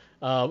come from?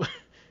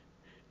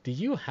 Do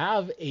you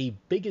have a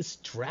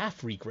biggest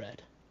draft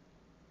regret?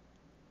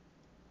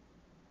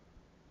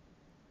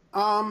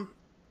 I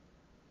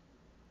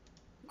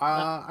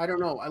don't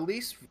know. At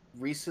least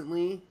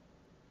recently,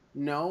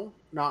 no,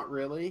 not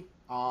really.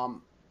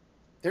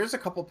 There's a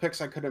couple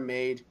picks I could have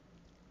made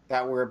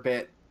that were a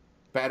bit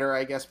better,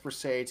 I guess, per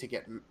se, to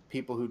get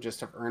people who just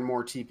have earned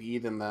more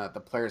TPE than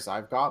the players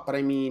I've got. But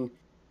I mean,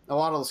 a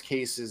lot of those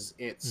cases,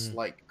 it's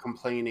like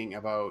complaining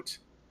about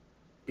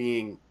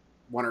being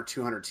 100 or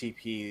 200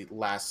 TP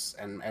less,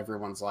 and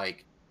everyone's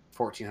like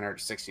 1,400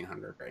 to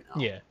 1,600 right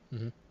now. Yeah.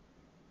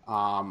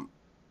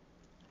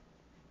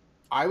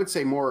 I would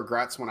say more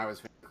regrets when I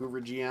was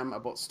Vancouver GM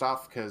about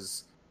stuff,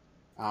 because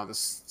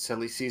this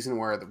silly season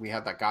where we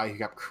had that guy who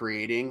kept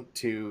creating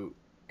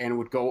and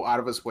would go out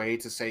of his way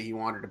to say he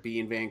wanted to be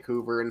in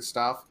Vancouver and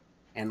stuff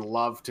and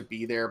love to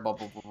be there, blah,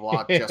 blah,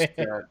 blah, blah, just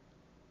to,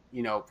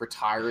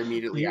 retire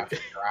immediately after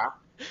the draft.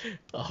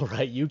 All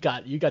right, you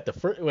got the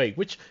first. Wait,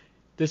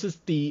 this is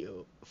the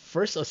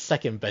first or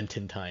second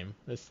Benton time?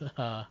 Is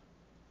that?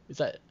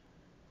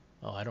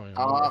 Oh, I don't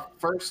remember.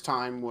 First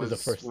time was the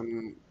first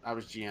when I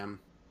was GM.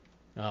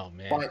 Oh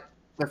man! But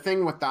the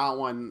thing with that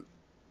one,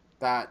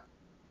 that,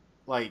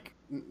 like,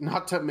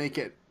 not to make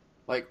it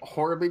like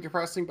horribly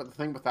depressing, but the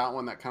thing with that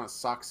one that kind of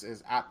sucks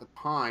is, at the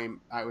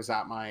time I was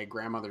at my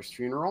grandmother's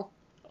funeral.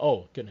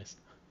 Oh goodness!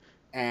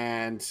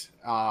 And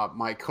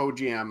my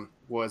co-GM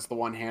was the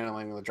one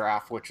handling the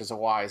draft, which is a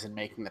wise and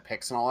making the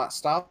picks and all that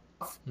stuff.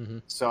 Mm-hmm.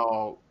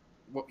 So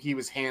he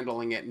was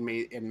handling it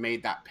and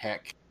made that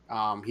pick.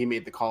 He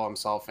made the call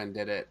himself and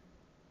did it.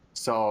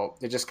 So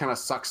it just kind of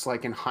sucks,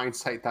 like, in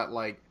hindsight, that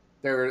like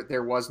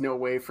there was no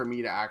way for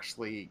me to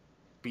actually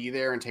be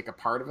there and take a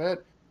part of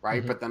it, right?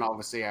 Mm-hmm. But then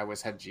obviously I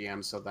was head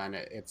GM, so then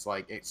it's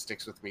like it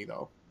sticks with me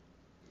though.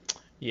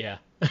 Yeah.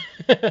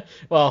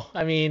 Well,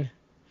 I mean,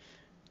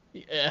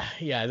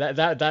 yeah,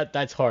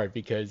 that's hard,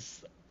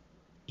 because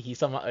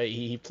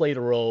he played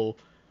a role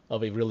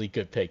of a really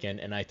good pick,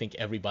 and I think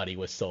everybody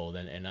was sold,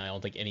 and I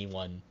don't think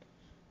anyone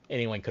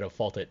could have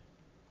faulted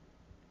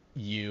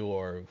you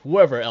or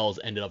whoever else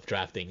ended up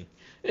drafting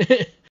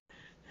him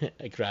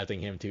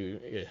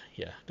to.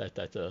 Yeah,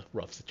 that's a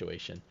rough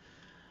situation.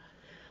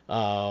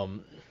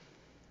 Let's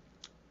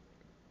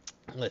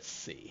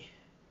see.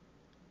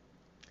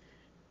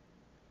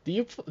 Do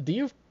you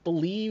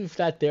believe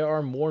that there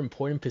are more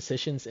important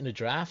positions in the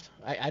draft?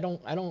 I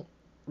don't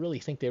really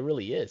think there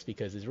really is,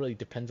 because it really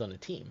depends on the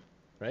team,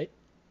 right?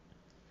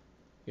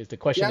 Because the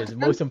question is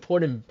most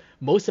important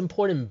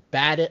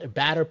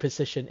batter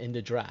position in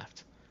the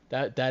draft.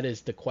 That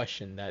is the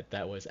question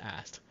that was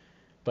asked.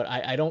 But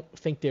I don't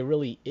think there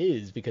really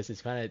is, because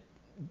it's kind of,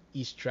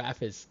 each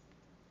draft is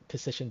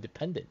position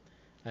dependent.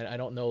 I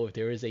don't know if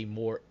there is a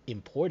more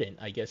important.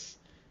 I guess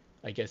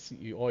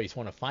you always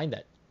want to find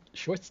that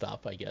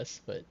shortstop, I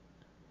guess, but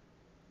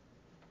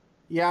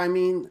yeah, I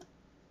mean,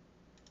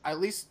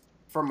 at least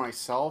for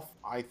myself,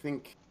 I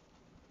think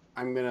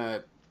I'm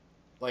gonna,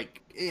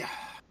 like,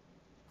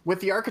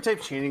 with the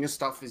archetype changing and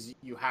stuff, is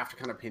you have to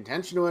kind of pay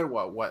attention to it,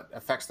 what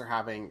effects they're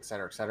having, et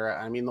cetera, et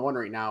cetera. I mean, the one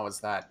right now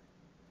is that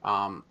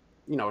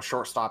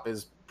shortstop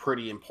is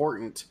pretty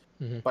important,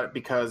 mm-hmm. but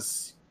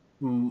because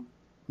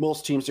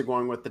most teams are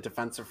going with the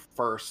defensive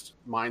first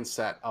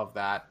mindset of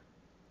that,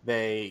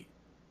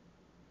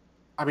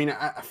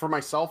 for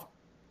myself,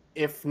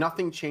 if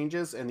nothing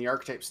changes and the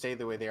archetypes stay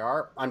the way they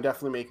are, I'm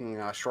definitely making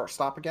a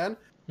shortstop again,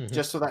 mm-hmm.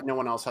 just so that no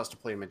one else has to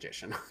play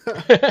magician.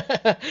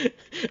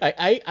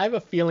 I have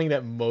a feeling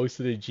that most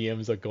of the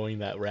GMs are going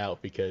that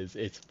route, because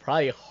it's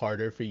probably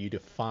harder for you to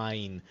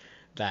find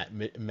that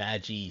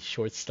magi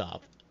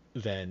shortstop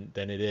than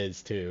it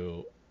is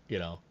to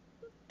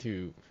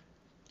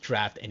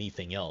draft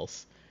anything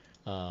else.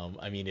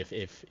 I mean,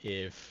 if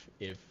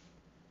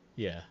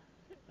yeah,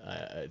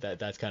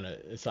 that's kind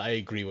of, so I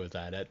agree with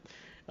that.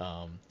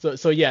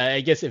 So yeah,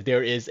 I guess if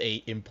there is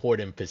a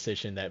important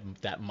position,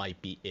 that might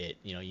be it.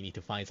 You need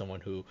to find someone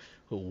who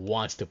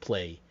wants to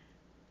play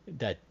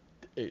that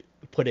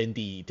put in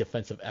the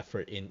defensive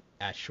effort in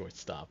at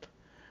shortstop.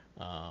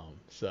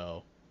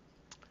 So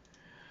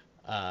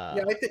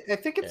Yeah, I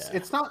think yeah.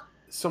 it's not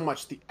so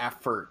much the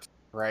effort,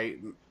 right?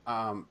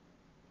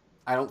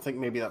 I don't think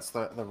maybe that's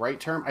the right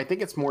term. I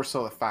think it's more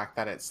so the fact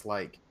that it's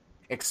like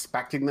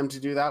expecting them to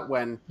do that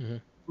when Mm-hmm.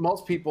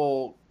 most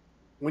people,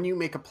 when you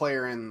make a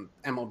player in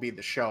MLB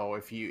The Show,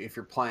 if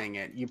you're playing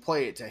it, you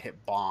play it to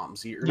hit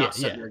bombs. You're Yeah, not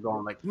yeah, sitting there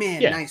going like,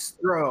 man, yeah, nice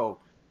throw,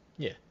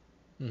 yeah.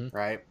 Mm-hmm.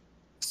 right?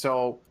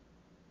 So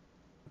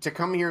to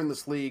come here in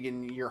this league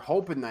and you're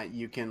hoping that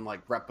you can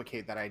like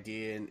replicate that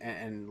idea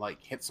and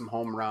like hit some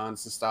home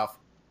runs and stuff.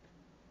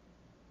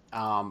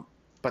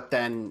 But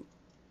then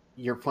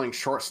you're playing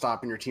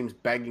shortstop and your team's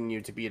begging you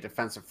to be a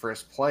defensive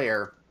first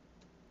player.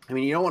 I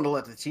mean, you don't want to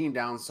let the team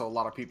down, so a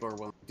lot of people are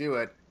willing to do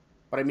it.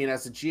 But I mean,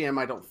 as a GM,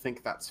 I don't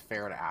think that's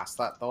fair to ask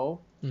that though.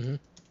 Mm-hmm.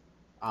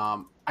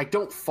 I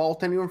don't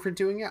fault anyone for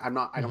doing it. I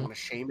don't want to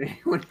shame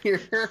anyone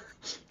here.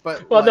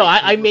 But Well, no,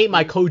 like, I made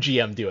my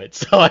co-GM do it,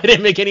 so I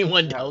didn't make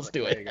anyone else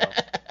do there it.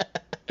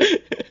 you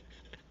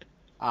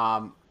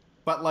go.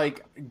 But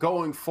like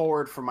going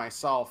forward for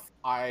myself,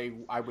 I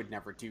would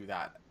never do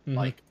that. Mm-hmm.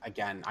 Like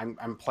again,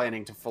 I'm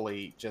planning to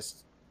fully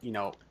just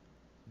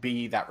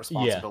be that Yeah.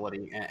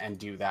 responsibility and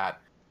do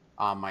that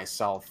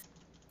myself.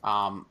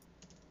 But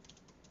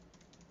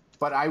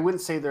I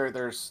wouldn't say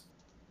there's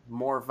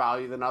more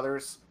value than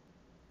others.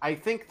 I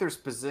think there's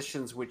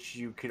positions which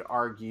you could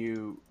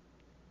argue,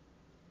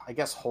 I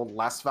guess, hold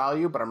less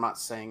value, but I'm not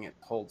saying it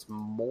holds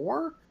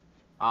more.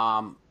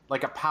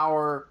 Like a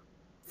power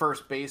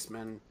first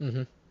baseman,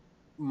 Mm-hmm.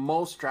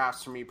 most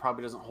drafts for me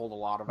probably doesn't hold a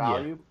lot of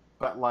value,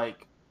 but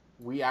like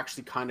we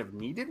actually kind of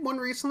needed one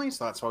recently,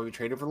 so that's why we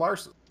traded for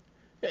Larson.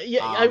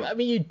 Yeah, I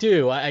mean you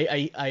do.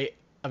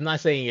 I'm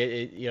not saying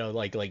it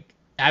like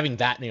having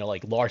that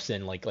like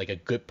Larson like a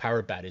good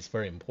power bat is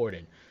very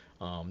important.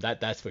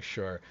 That's for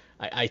sure.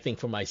 I think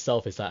for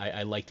myself is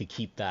I like to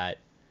keep that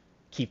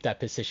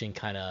position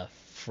kind of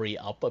free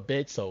up a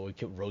bit so we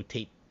could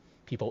rotate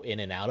people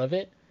in and out of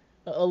it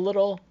a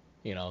little.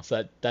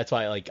 So that's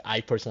why like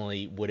I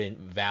personally wouldn't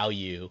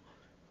value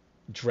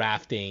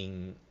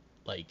drafting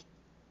like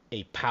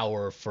a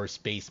power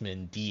first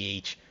baseman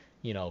DH,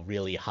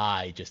 really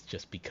high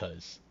just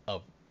because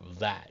of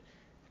that.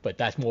 But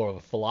that's more of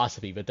a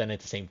philosophy. But then at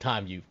the same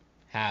time, you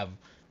have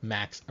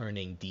max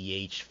earning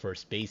DH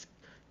first base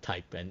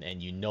type, and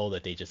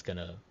that they're just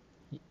gonna,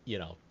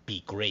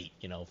 be great,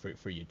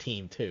 for your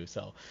team too.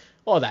 So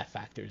all that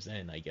factors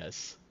in, I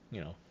guess,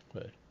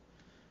 But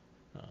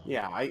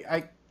yeah,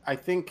 I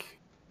think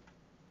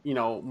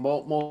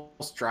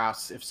most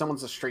drafts, if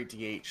someone's a straight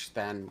DH,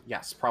 then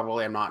yes,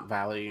 probably I'm not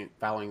valuing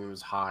them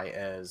as high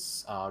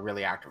as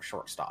really active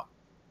shortstop.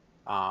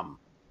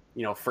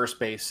 First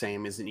base,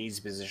 same, is an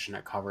easy position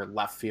to cover.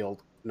 Left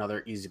field,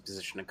 another easy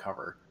position to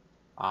cover.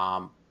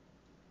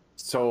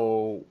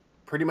 So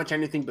pretty much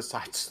anything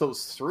besides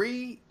those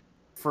three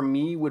for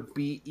me would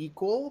be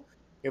equal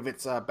if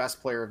it's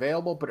best player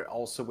available, but it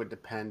also would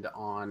depend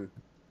on,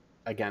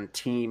 again,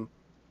 team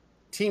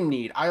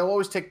need. I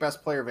always take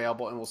best player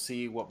available, and we'll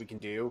see what we can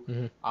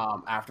do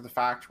after the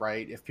fact,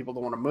 right? If people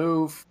don't want to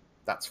move,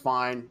 that's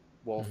fine.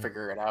 We'll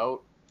figure it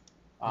out.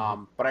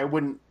 But I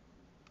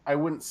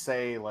wouldn't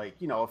say like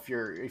if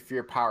you're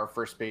a power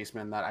first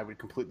baseman that I would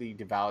completely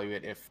devalue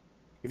it. If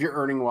you're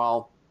earning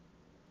well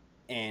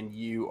and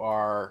you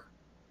are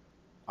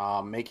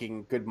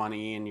making good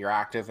money and you're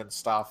active and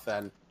stuff,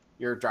 then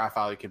your draft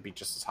value could be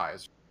just as high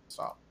as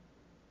so.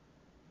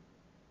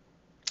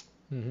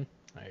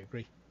 I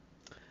agree.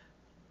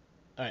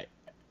 All right.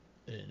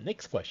 The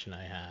next question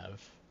I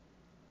have.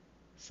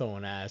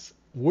 Someone asked,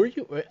 "Were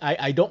you?"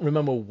 I don't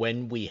remember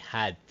when we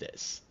had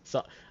this.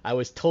 So I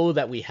was told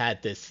that we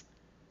had this,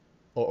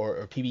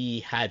 or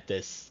PBE had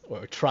this,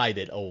 or tried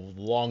it a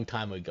long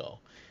time ago.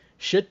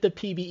 Should the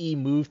PBE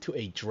move to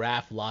a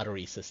draft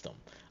lottery system?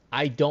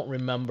 I don't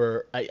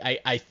remember.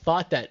 I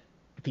thought that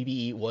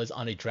PBE was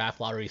on a draft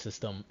lottery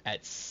system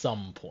at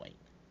some point.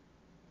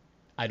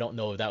 I don't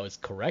know if that was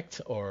correct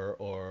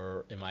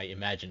or am I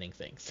imagining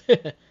things?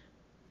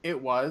 It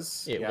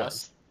was. It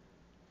yes.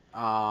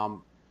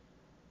 was.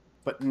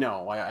 But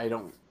no, I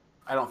don't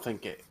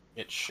think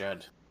it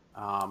should.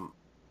 I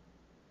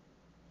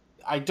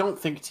don't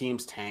think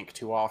teams tank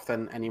too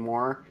often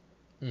anymore.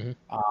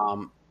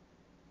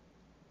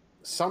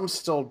 Some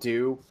still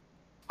do.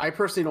 I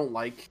personally don't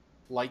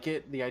like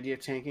it, the idea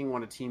of tanking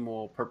when a team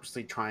will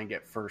purposely try and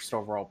get first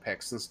overall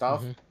picks and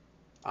stuff.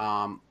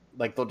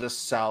 Like they'll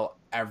just sell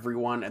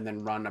everyone and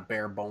then run a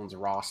bare bones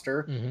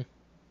roster.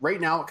 Right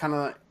now,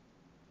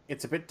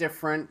 it's a bit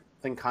different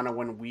than kind of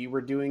when we were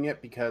doing it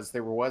because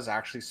there was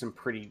actually some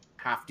pretty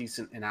half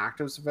decent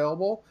inactives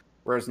available,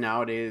 whereas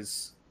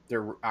nowadays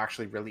there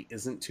actually really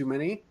isn't too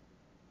many.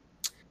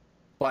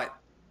 But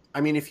I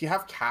mean, if you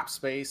have cap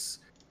space,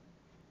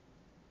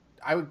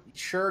 I would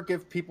sure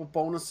give people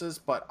bonuses,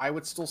 but I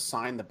would still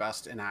sign the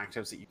best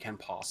inactives that you can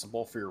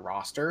possible for your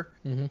roster.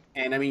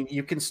 And I mean,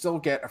 you can still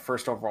get a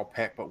first overall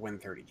pick, but win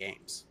 30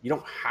 games. You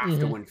don't have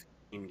to win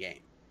 15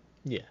 games.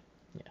 Yeah.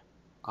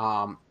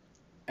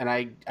 And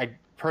I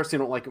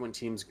personally don't like it when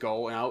teams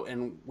go out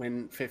and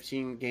win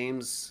 15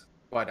 games,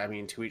 but I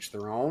mean, to each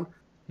their own.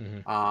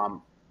 Mm-hmm.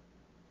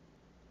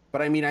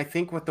 But I mean, I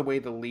think with the way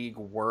the league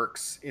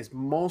works is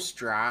most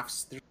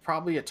drafts, there's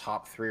probably a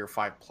top 3 or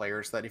 5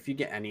 players that if you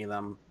get any of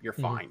them, you're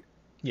Mm-hmm. fine.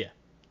 Yeah.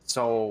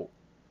 So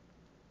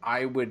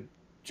I would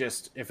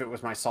just, if it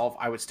was myself,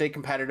 I would stay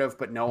competitive,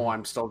 but no,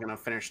 I'm still going to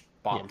finish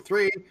bottom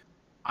 3.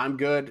 I'm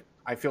good.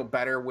 I feel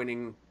better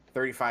winning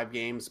 35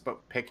 games,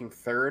 but picking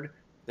third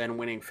than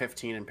winning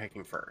 15 and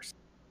picking first.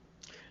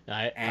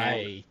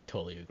 I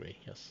totally agree.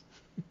 Yes.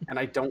 And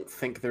I don't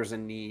think there's a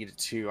need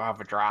to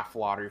have a draft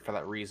lottery for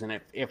that reason.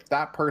 If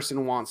that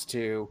person wants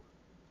to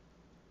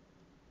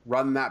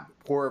run that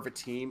poor of a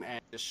team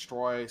and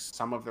destroy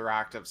some of their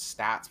active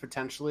stats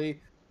potentially,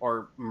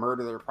 or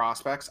murder their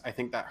prospects, I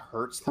think that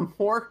hurts them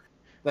more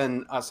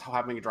than us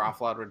having a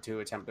draft lottery to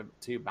attempt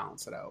to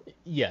balance it out.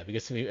 Yeah,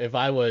 because if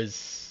I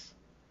was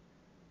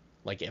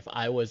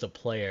a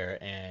player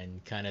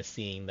and kind of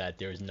seeing that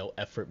there's no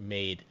effort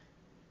made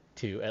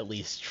to at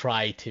least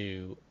try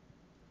to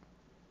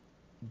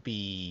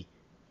be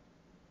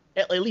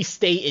at least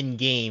stay in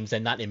games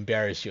and not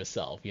embarrass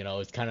yourself,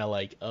 it's kind of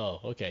like, oh,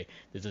 okay,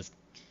 this is,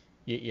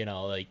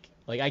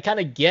 like I kind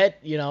of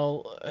get,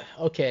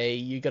 okay,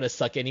 you're gonna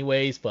suck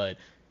anyways, but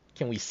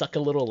can we suck a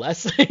little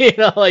less?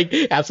 Like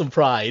have some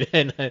pride.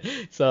 And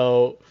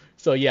so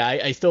yeah,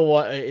 I still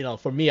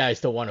want, for me, I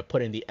still want to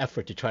put in the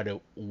effort to try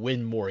to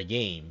win more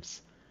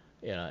games,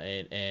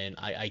 and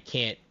I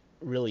can't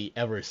really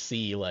ever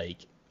see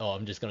like, oh,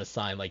 I'm just gonna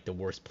sign like the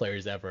worst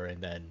players ever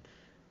and then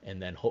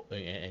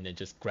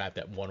just grab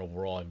that one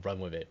overall and run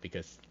with it,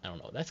 because I don't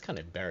know, that's kind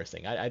of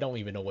embarrassing. I don't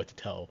even know what to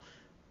tell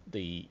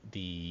the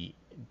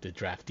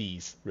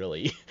draftees,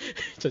 really.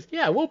 Just,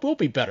 yeah, we'll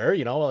be better,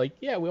 like,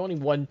 yeah, we only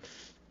won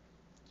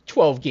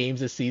 12 games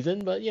this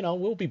season, but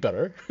we'll be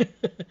better.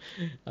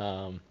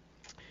 But,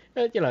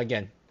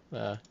 again,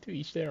 to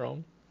each their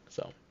own.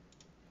 So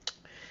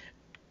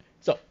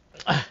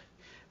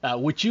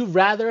would you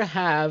rather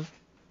have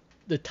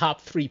the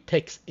top 3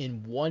 picks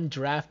in one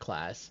draft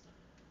class,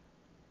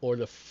 or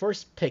the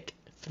first pick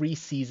 3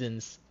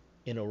 seasons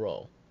in a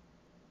row?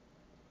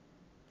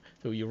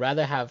 So would you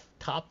rather have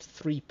top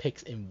 3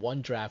 picks in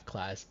one draft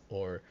class,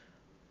 or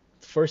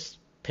first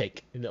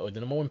pick, or the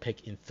number 1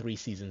 pick in 3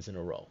 seasons in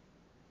a row?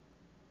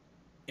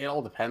 It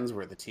all depends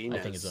where the team I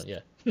is. think it's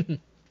yeah.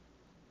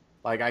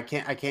 Like I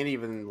can't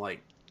even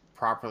like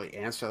properly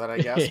answer that, I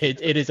guess.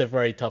 It is a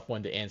very tough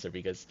one to answer,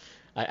 because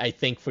I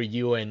think for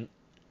you and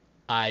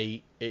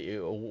I,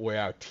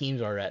 where our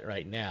teams are at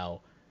right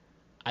now,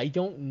 I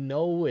don't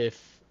know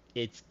if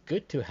it's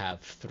good to have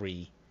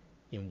 3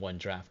 in one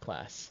draft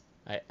class.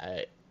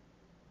 I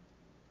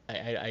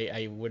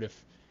would have,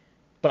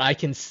 but I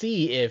can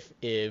see if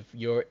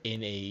you're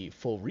in a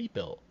full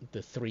rebuild,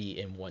 the 3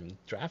 in one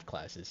draft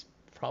class is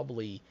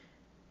probably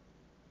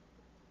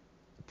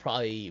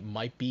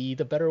might be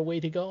the better way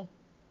to go.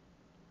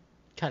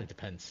 Kind of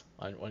depends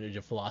on what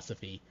your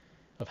philosophy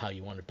of how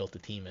you want to build the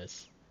team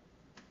is.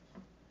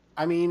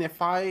 I mean,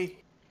 if I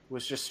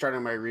was just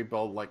starting my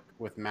rebuild like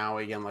with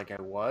Maui again, like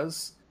I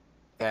was,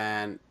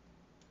 then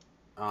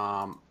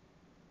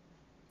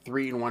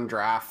 3 in one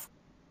draft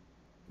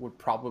would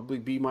probably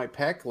be my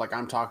pick. Like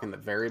I'm talking the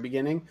very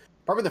beginning.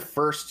 Probably the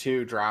first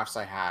 2 drafts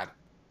I had,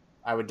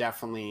 I would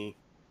definitely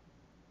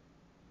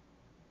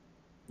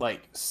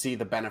like see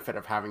the benefit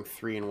of having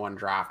 3 in one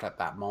draft at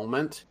that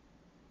moment.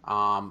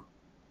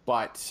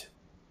 But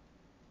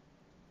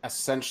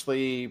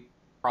essentially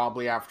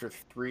probably after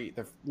 3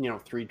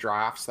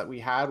 drafts that we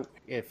had,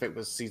 if it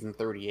was season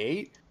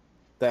 38,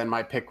 then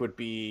my pick would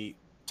be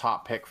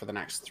top pick for the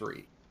next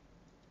 3.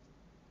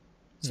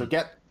 So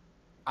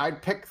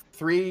I'd pick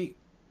 3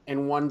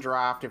 in one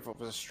draft if it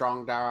was a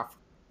strong draft.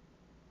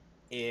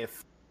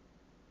 If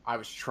I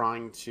was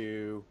trying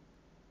to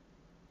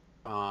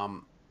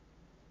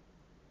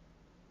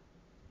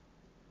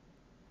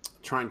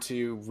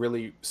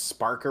really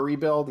spark a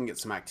rebuild and get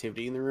some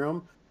activity in the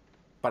room.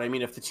 But I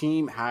mean, if the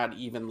team had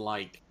even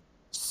like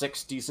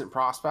 6 decent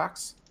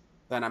prospects,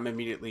 then I'm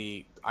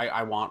immediately,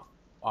 I want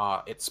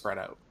it spread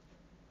out.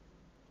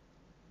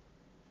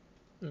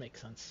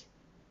 Makes sense.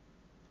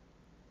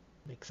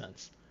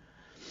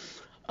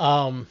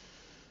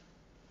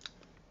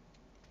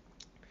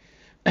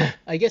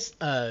 I guess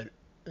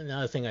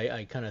another thing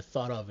I kind of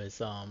thought of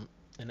is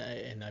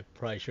and I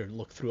probably should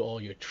look through all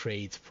your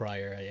trades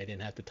prior. I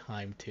didn't have the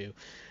time to.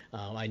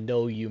 I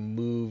know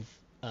you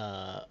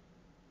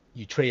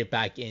you trade it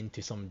back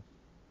into some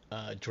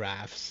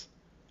drafts,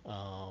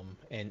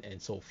 and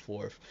so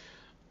forth.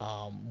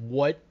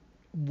 What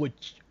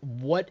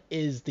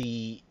is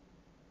the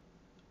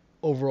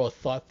overall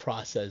thought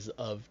process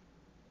of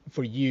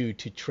for you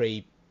to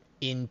trade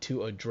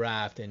into a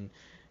draft, and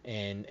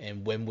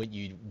when would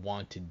you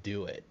want to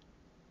do it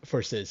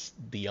versus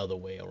the other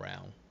way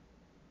around?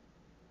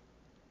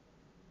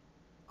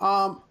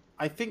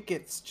 I think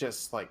it's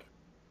just like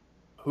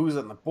who's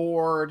on the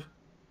board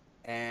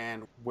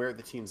and where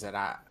the team's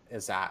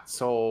is at.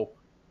 So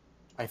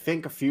I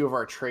think a few of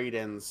our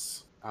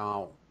trade-ins,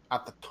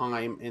 at the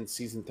time in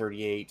season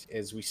 38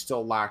 is we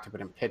still lacked a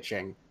bit in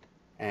pitching,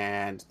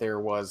 and there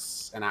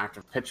was an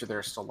active pitcher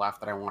there still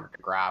left that I wanted to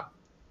grab.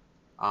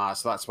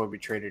 So that's why we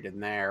traded in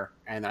there.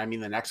 And I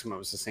mean, the next one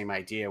was the same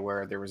idea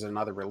where there was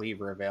another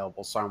reliever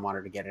available, so I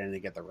wanted to get in to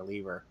get the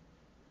reliever.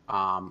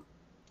 I'm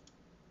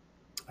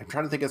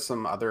trying to think of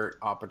some other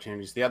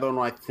opportunities. The other one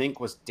I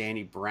think was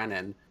Danny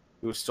Brennan,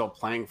 who was still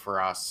playing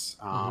for us.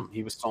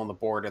 He was still on the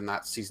board in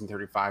that season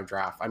 35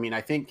 draft. I mean,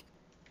 I think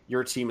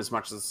your team is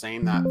much the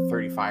same. That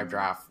 35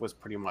 draft was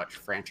pretty much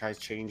franchise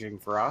changing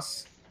for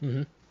us.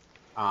 And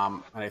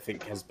I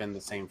think has been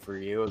the same for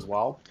you as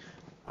well.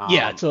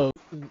 So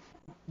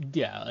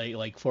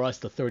like for us,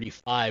 the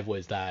 35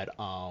 was that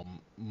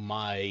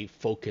my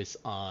focus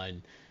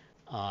on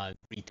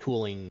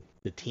retooling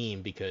the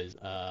team, because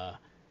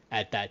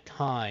at that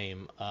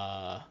time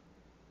our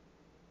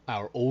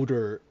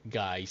older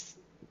guys,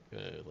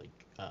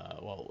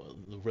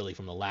 really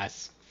from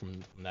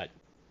that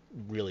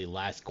really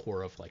last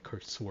core of like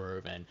Kurt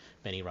Swerve and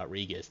Benny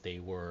Rodriguez, they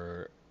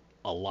were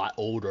a lot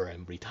older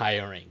and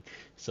retiring.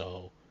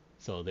 So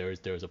there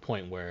was a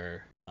point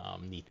where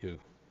need to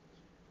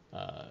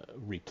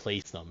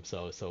replace them.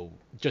 So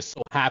just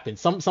so happened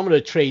some of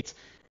the traits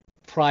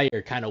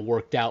prior kind of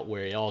worked out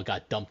where it all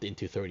got dumped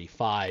into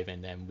 35,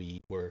 and then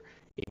we were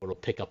able to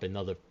pick up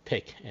another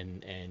pick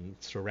and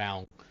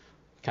surround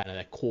kind of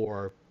that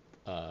core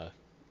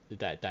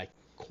that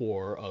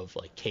core of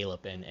like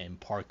Caleb and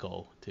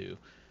Parco to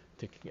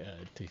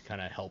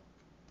kind of help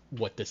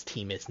what this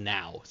team is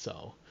now.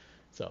 So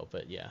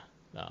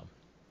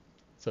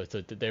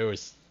there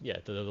was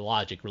the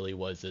logic really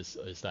was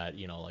is that,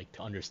 you know, like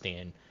to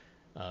understand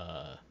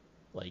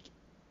like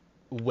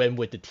when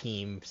would the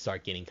team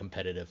start getting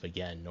competitive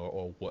again,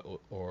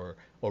 or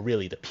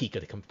really the peak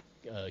of the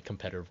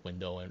competitive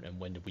window, and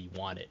when do we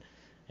want it,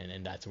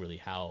 and that's really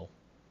how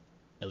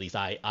at least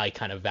I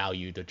kind of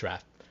value the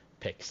draft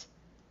picks.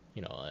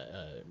 You know,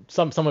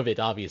 some of it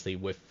obviously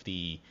with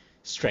the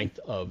strength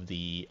of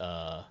the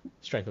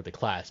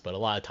class, but a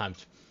lot of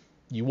times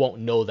you won't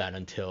know that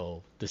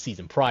until the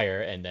season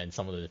prior, and then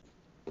some of the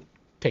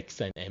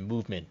picks and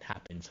movement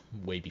happens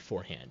way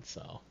beforehand.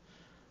 So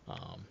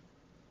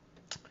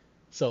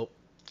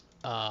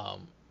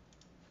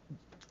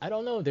I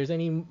don't know if there's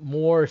any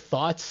more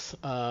thoughts,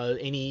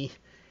 any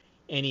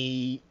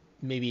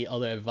maybe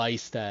other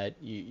advice that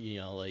you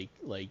know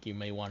like you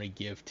may want to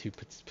give to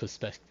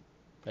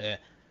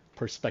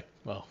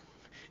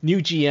new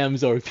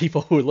GMs or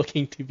people who are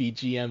looking to be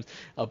GMs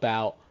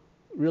about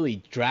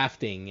really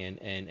drafting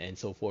and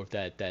so forth,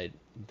 that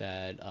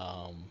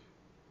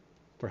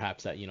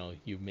perhaps that, you know,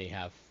 you may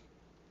have,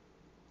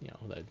 you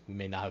know, that we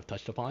may not have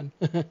touched upon.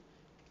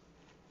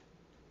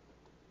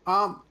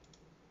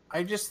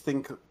 I just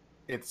think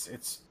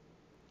it's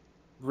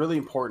really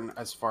important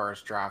as far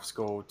as drafts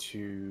go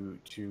to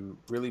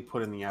really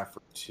put in the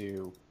effort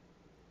to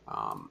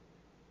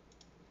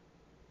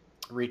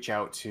reach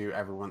out to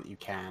everyone that you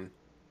can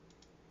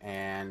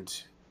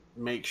and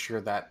make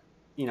sure that,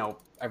 you know,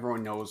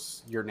 everyone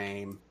knows your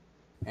name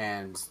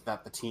and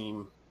that the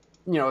team,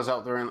 you know, is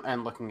out there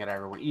and looking at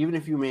everyone. Even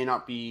if you may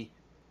not be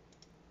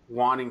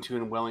wanting to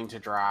and willing to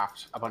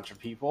draft a bunch of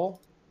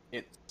people,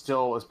 it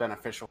still is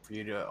beneficial for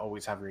you to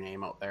always have your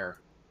name out there,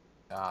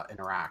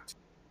 interact.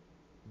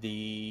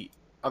 The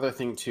other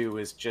thing too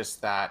is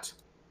just that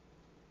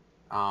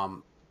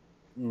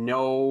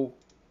know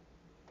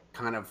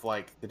kind of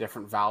like the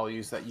different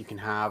values that you can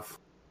have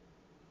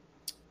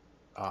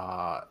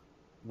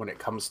when it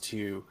comes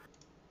to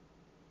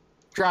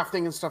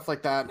drafting and stuff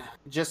like that.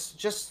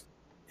 Just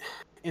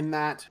in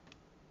that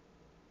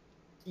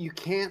you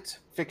can't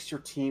fix your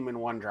team in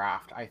one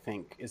draft, I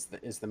think is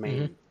the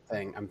main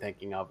thing I'm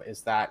thinking of,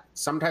 is that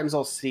sometimes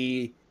I'll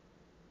see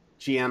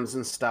GMs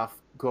and stuff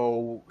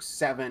go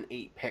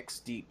 7-8 picks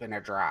deep in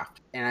a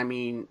draft. And I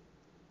mean,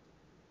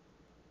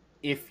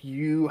 if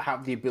you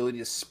have the ability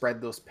to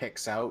spread those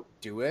picks out,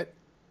 do it,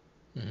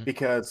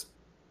 because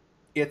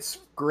it's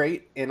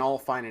great and all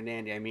fine and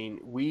dandy. I mean,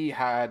 we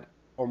had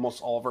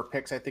almost all of our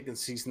picks, I think, in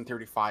season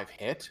 35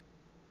 hit.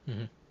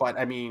 But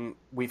I mean,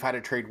 we've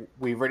already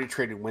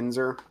traded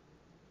Windsor.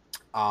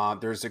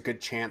 There's a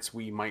good chance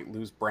we might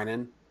lose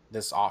Brennan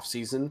this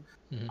offseason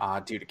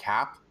due to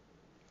cap.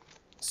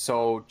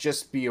 So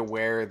just be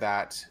aware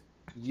that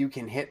you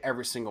can hit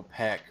every single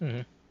pick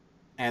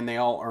and they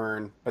all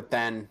earn, but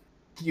then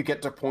you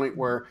get to a point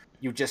where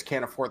you just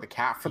can't afford the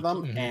cap for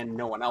them and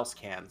no one else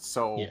can.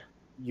 So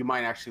you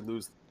might actually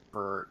lose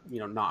for, you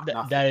know, nothing.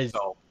 That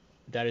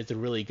is a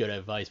really good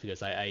advice,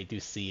 because I do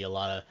see a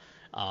lot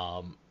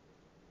of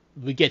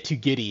we get too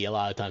giddy a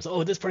lot of times.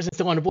 Oh, this person's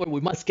still on the board, we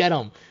must get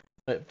them.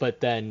 But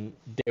then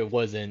there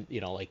wasn't,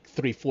 you know, like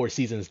 3-4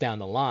 seasons down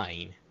the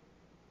line,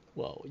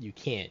 well, you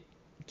can't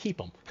keep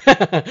them.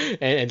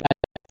 and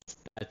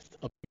that's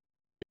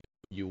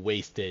you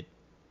wasted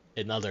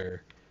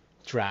another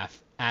draft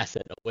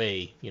asset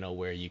away, you know,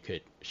 where you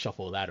could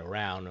shuffle that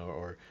around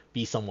or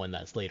be someone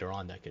that's later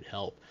on that could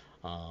help.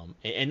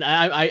 And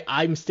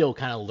I'm still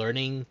kind of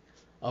learning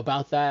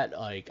about that.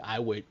 Like I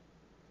would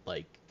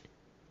like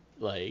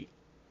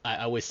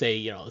I would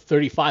say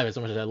 35. As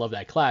much as I love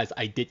that class,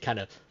 I did kind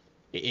of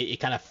it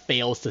kind of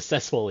failed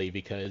successfully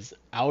because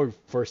our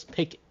first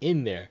pick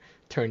in there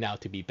turned out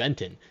to be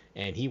Benton,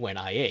 and he went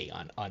IA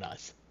on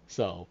us.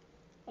 So,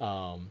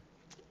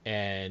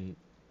 and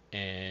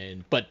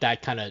but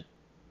that kind of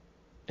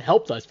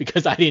helped us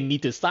because I didn't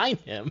need to sign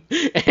him,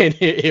 and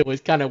it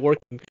was kind of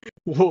working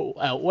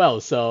out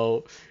well.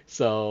 So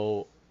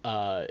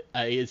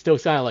it's still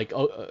kind of like,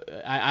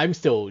 I'm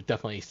still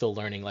definitely still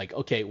learning. Like,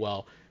 okay,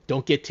 well,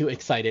 don't get too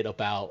excited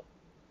about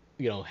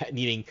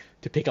needing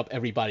to pick up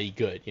everybody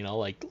good.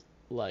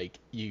 Like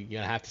you're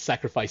gonna have to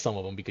sacrifice some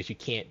of them because you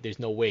can't. There's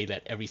no way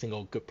that every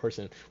single good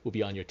person will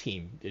be on your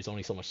team. There's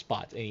only so much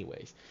spots,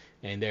 anyways,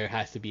 and there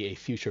has to be a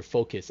future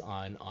focus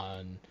on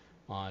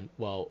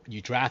well, you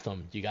draft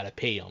them, you gotta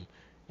pay them,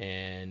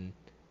 and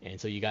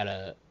so you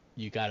gotta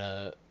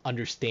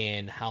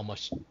understand how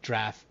much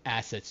draft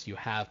assets you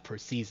have per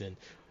season,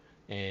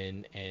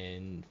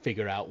 and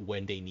figure out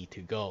when they need to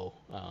go,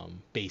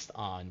 based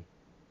on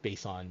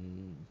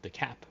the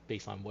cap,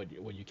 based on what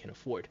you can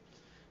afford.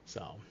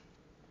 So,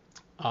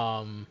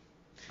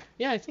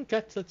 yeah, I think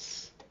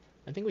that's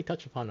I think we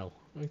touched upon a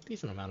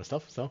decent amount of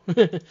stuff. So,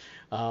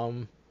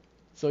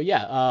 so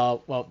yeah,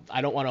 well,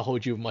 I don't want to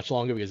hold you much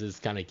longer because it's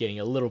kind of getting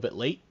a little bit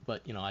late,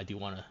 but I do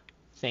want to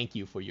thank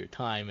you for your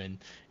time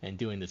and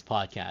doing this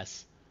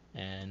podcast.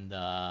 And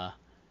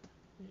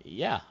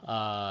yeah,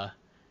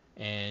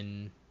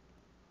 and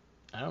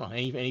I don't know,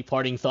 any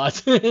parting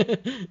thoughts?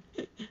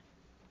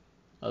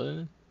 Other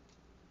than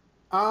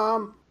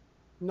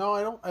no,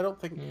 I don't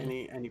think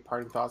any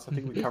parting thoughts. I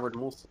think we covered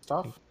most of the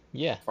stuff.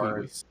 Yeah, as far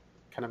as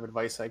kind of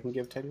advice I can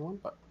give to anyone.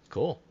 But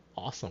cool,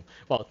 awesome.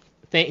 Well,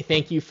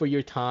 thank you for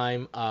your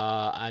time.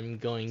 I'm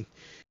going.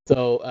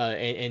 So,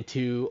 and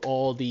to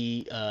all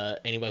the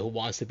anybody who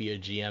wants to be a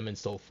GM and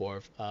so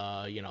forth,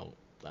 if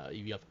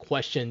you have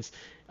questions,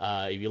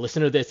 if you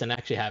listen to this and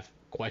actually have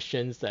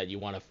questions that you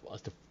want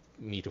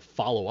me to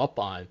follow up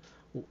on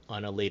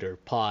a later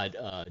pod,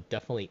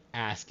 definitely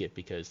ask it,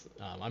 because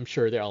I'm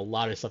sure there are a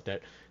lot of stuff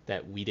that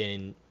we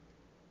didn't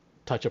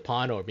touch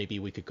upon, or maybe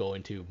we could go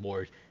into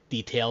more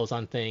details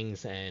on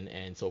things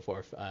and so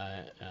forth.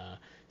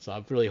 So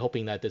I'm really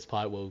hoping that this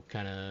pod will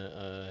kind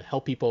of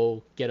help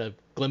people get a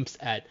glimpse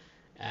at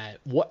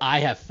what I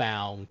have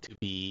found to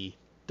be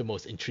the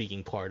most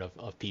intriguing part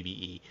of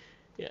PBE.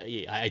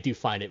 Yeah, I do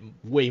find it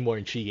way more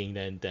intriguing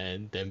than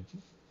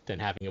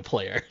having a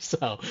player.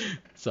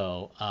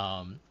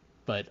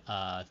 But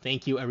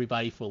thank you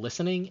everybody for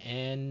listening,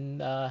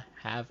 and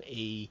have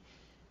a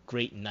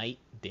great night,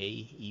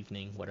 day,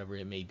 evening, whatever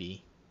it may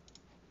be.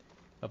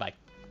 Bye-bye.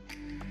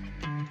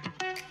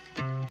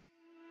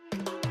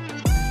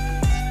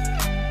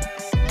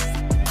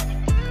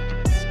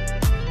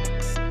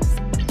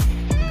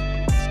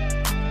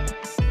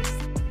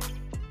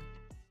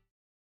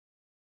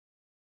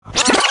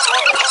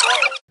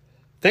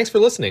 Thanks for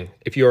listening.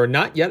 If you are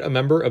not yet a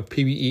member of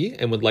PBE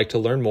and would like to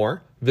learn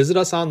more, visit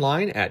us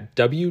online at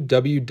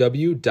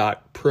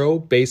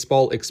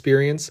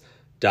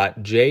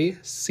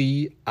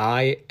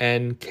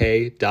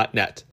www.probaseballexperience.jcink.net.